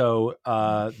so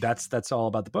that's all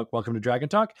about the book. Welcome to Dragon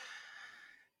Talk.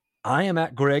 I am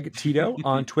at Greg Tito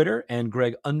on Twitter and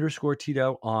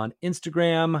Greg_Tito on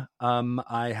Instagram.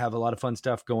 I have a lot of fun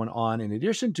stuff going on. In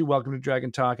addition to Welcome to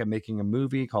Dragon Talk, I'm making a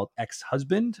movie called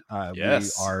Ex-Husband.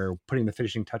 Yes. We are putting the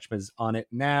finishing touches on it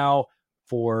now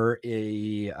for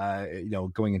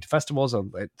going into festivals.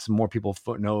 Some more people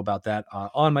know about that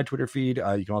on my Twitter feed.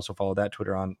 You can also follow that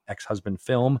Twitter on Ex-Husband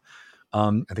Film. I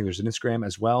think there's an Instagram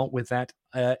as well with that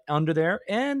under there.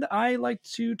 And I like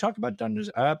to talk about Dungeons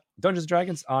and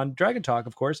Dragons on Dragon Talk,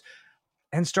 of course,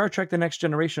 and Star Trek The Next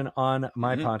Generation on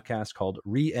my podcast called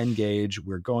Re-Engage.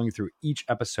 We're going through each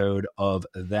episode of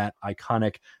that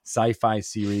iconic sci-fi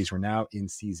series. We're now in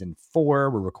season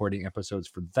 4. We're recording episodes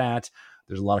for that.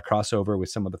 There's a lot of crossover with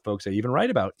some of the folks I even write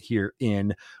about here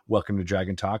in Welcome to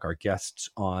Dragon Talk, our guests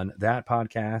on that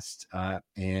podcast.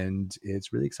 And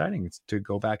it's really exciting. It's to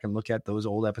go back and look at those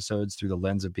old episodes through the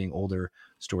lens of being older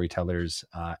storytellers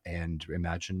and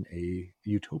imagine a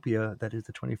utopia that is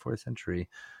the 24th century.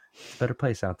 It's a better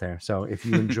place out there. So if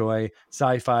you enjoy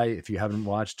sci-fi, if you haven't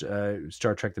watched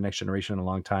Star Trek The Next Generation in a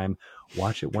long time,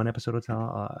 watch it one episode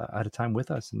at a time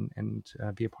with us and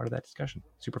be a part of that discussion.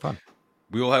 Super fun.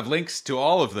 We will have links to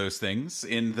all of those things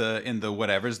in the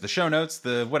whatevers, the show notes,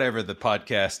 the whatever the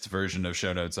podcast version of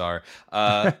show notes are.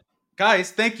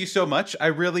 Guys, thank you so much. I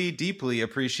really deeply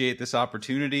appreciate this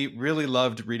opportunity. Really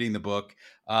loved reading the book.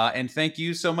 And thank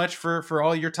you so much for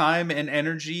all your time and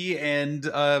energy and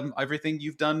everything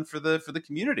you've done for the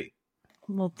community.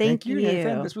 Well, thank you,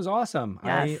 Nathan. This was awesome.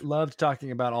 Yes. I loved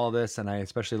talking about all this, and I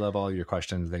especially love all your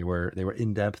questions. They were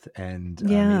in depth and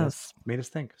made us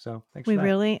think. So thanks. We for that.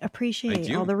 really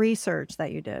appreciate all the research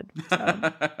that you did. So.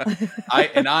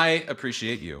 I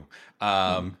appreciate you.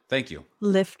 Thank you.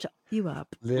 Lift you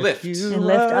up. Lift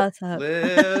us up.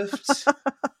 Lift.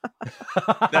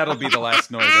 That'll be the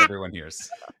last noise everyone hears.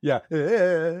 Yeah.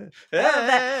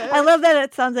 I love that.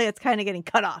 It sounds like it's kind of getting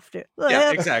cut off, too.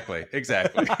 Yeah, exactly.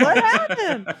 What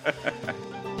happened?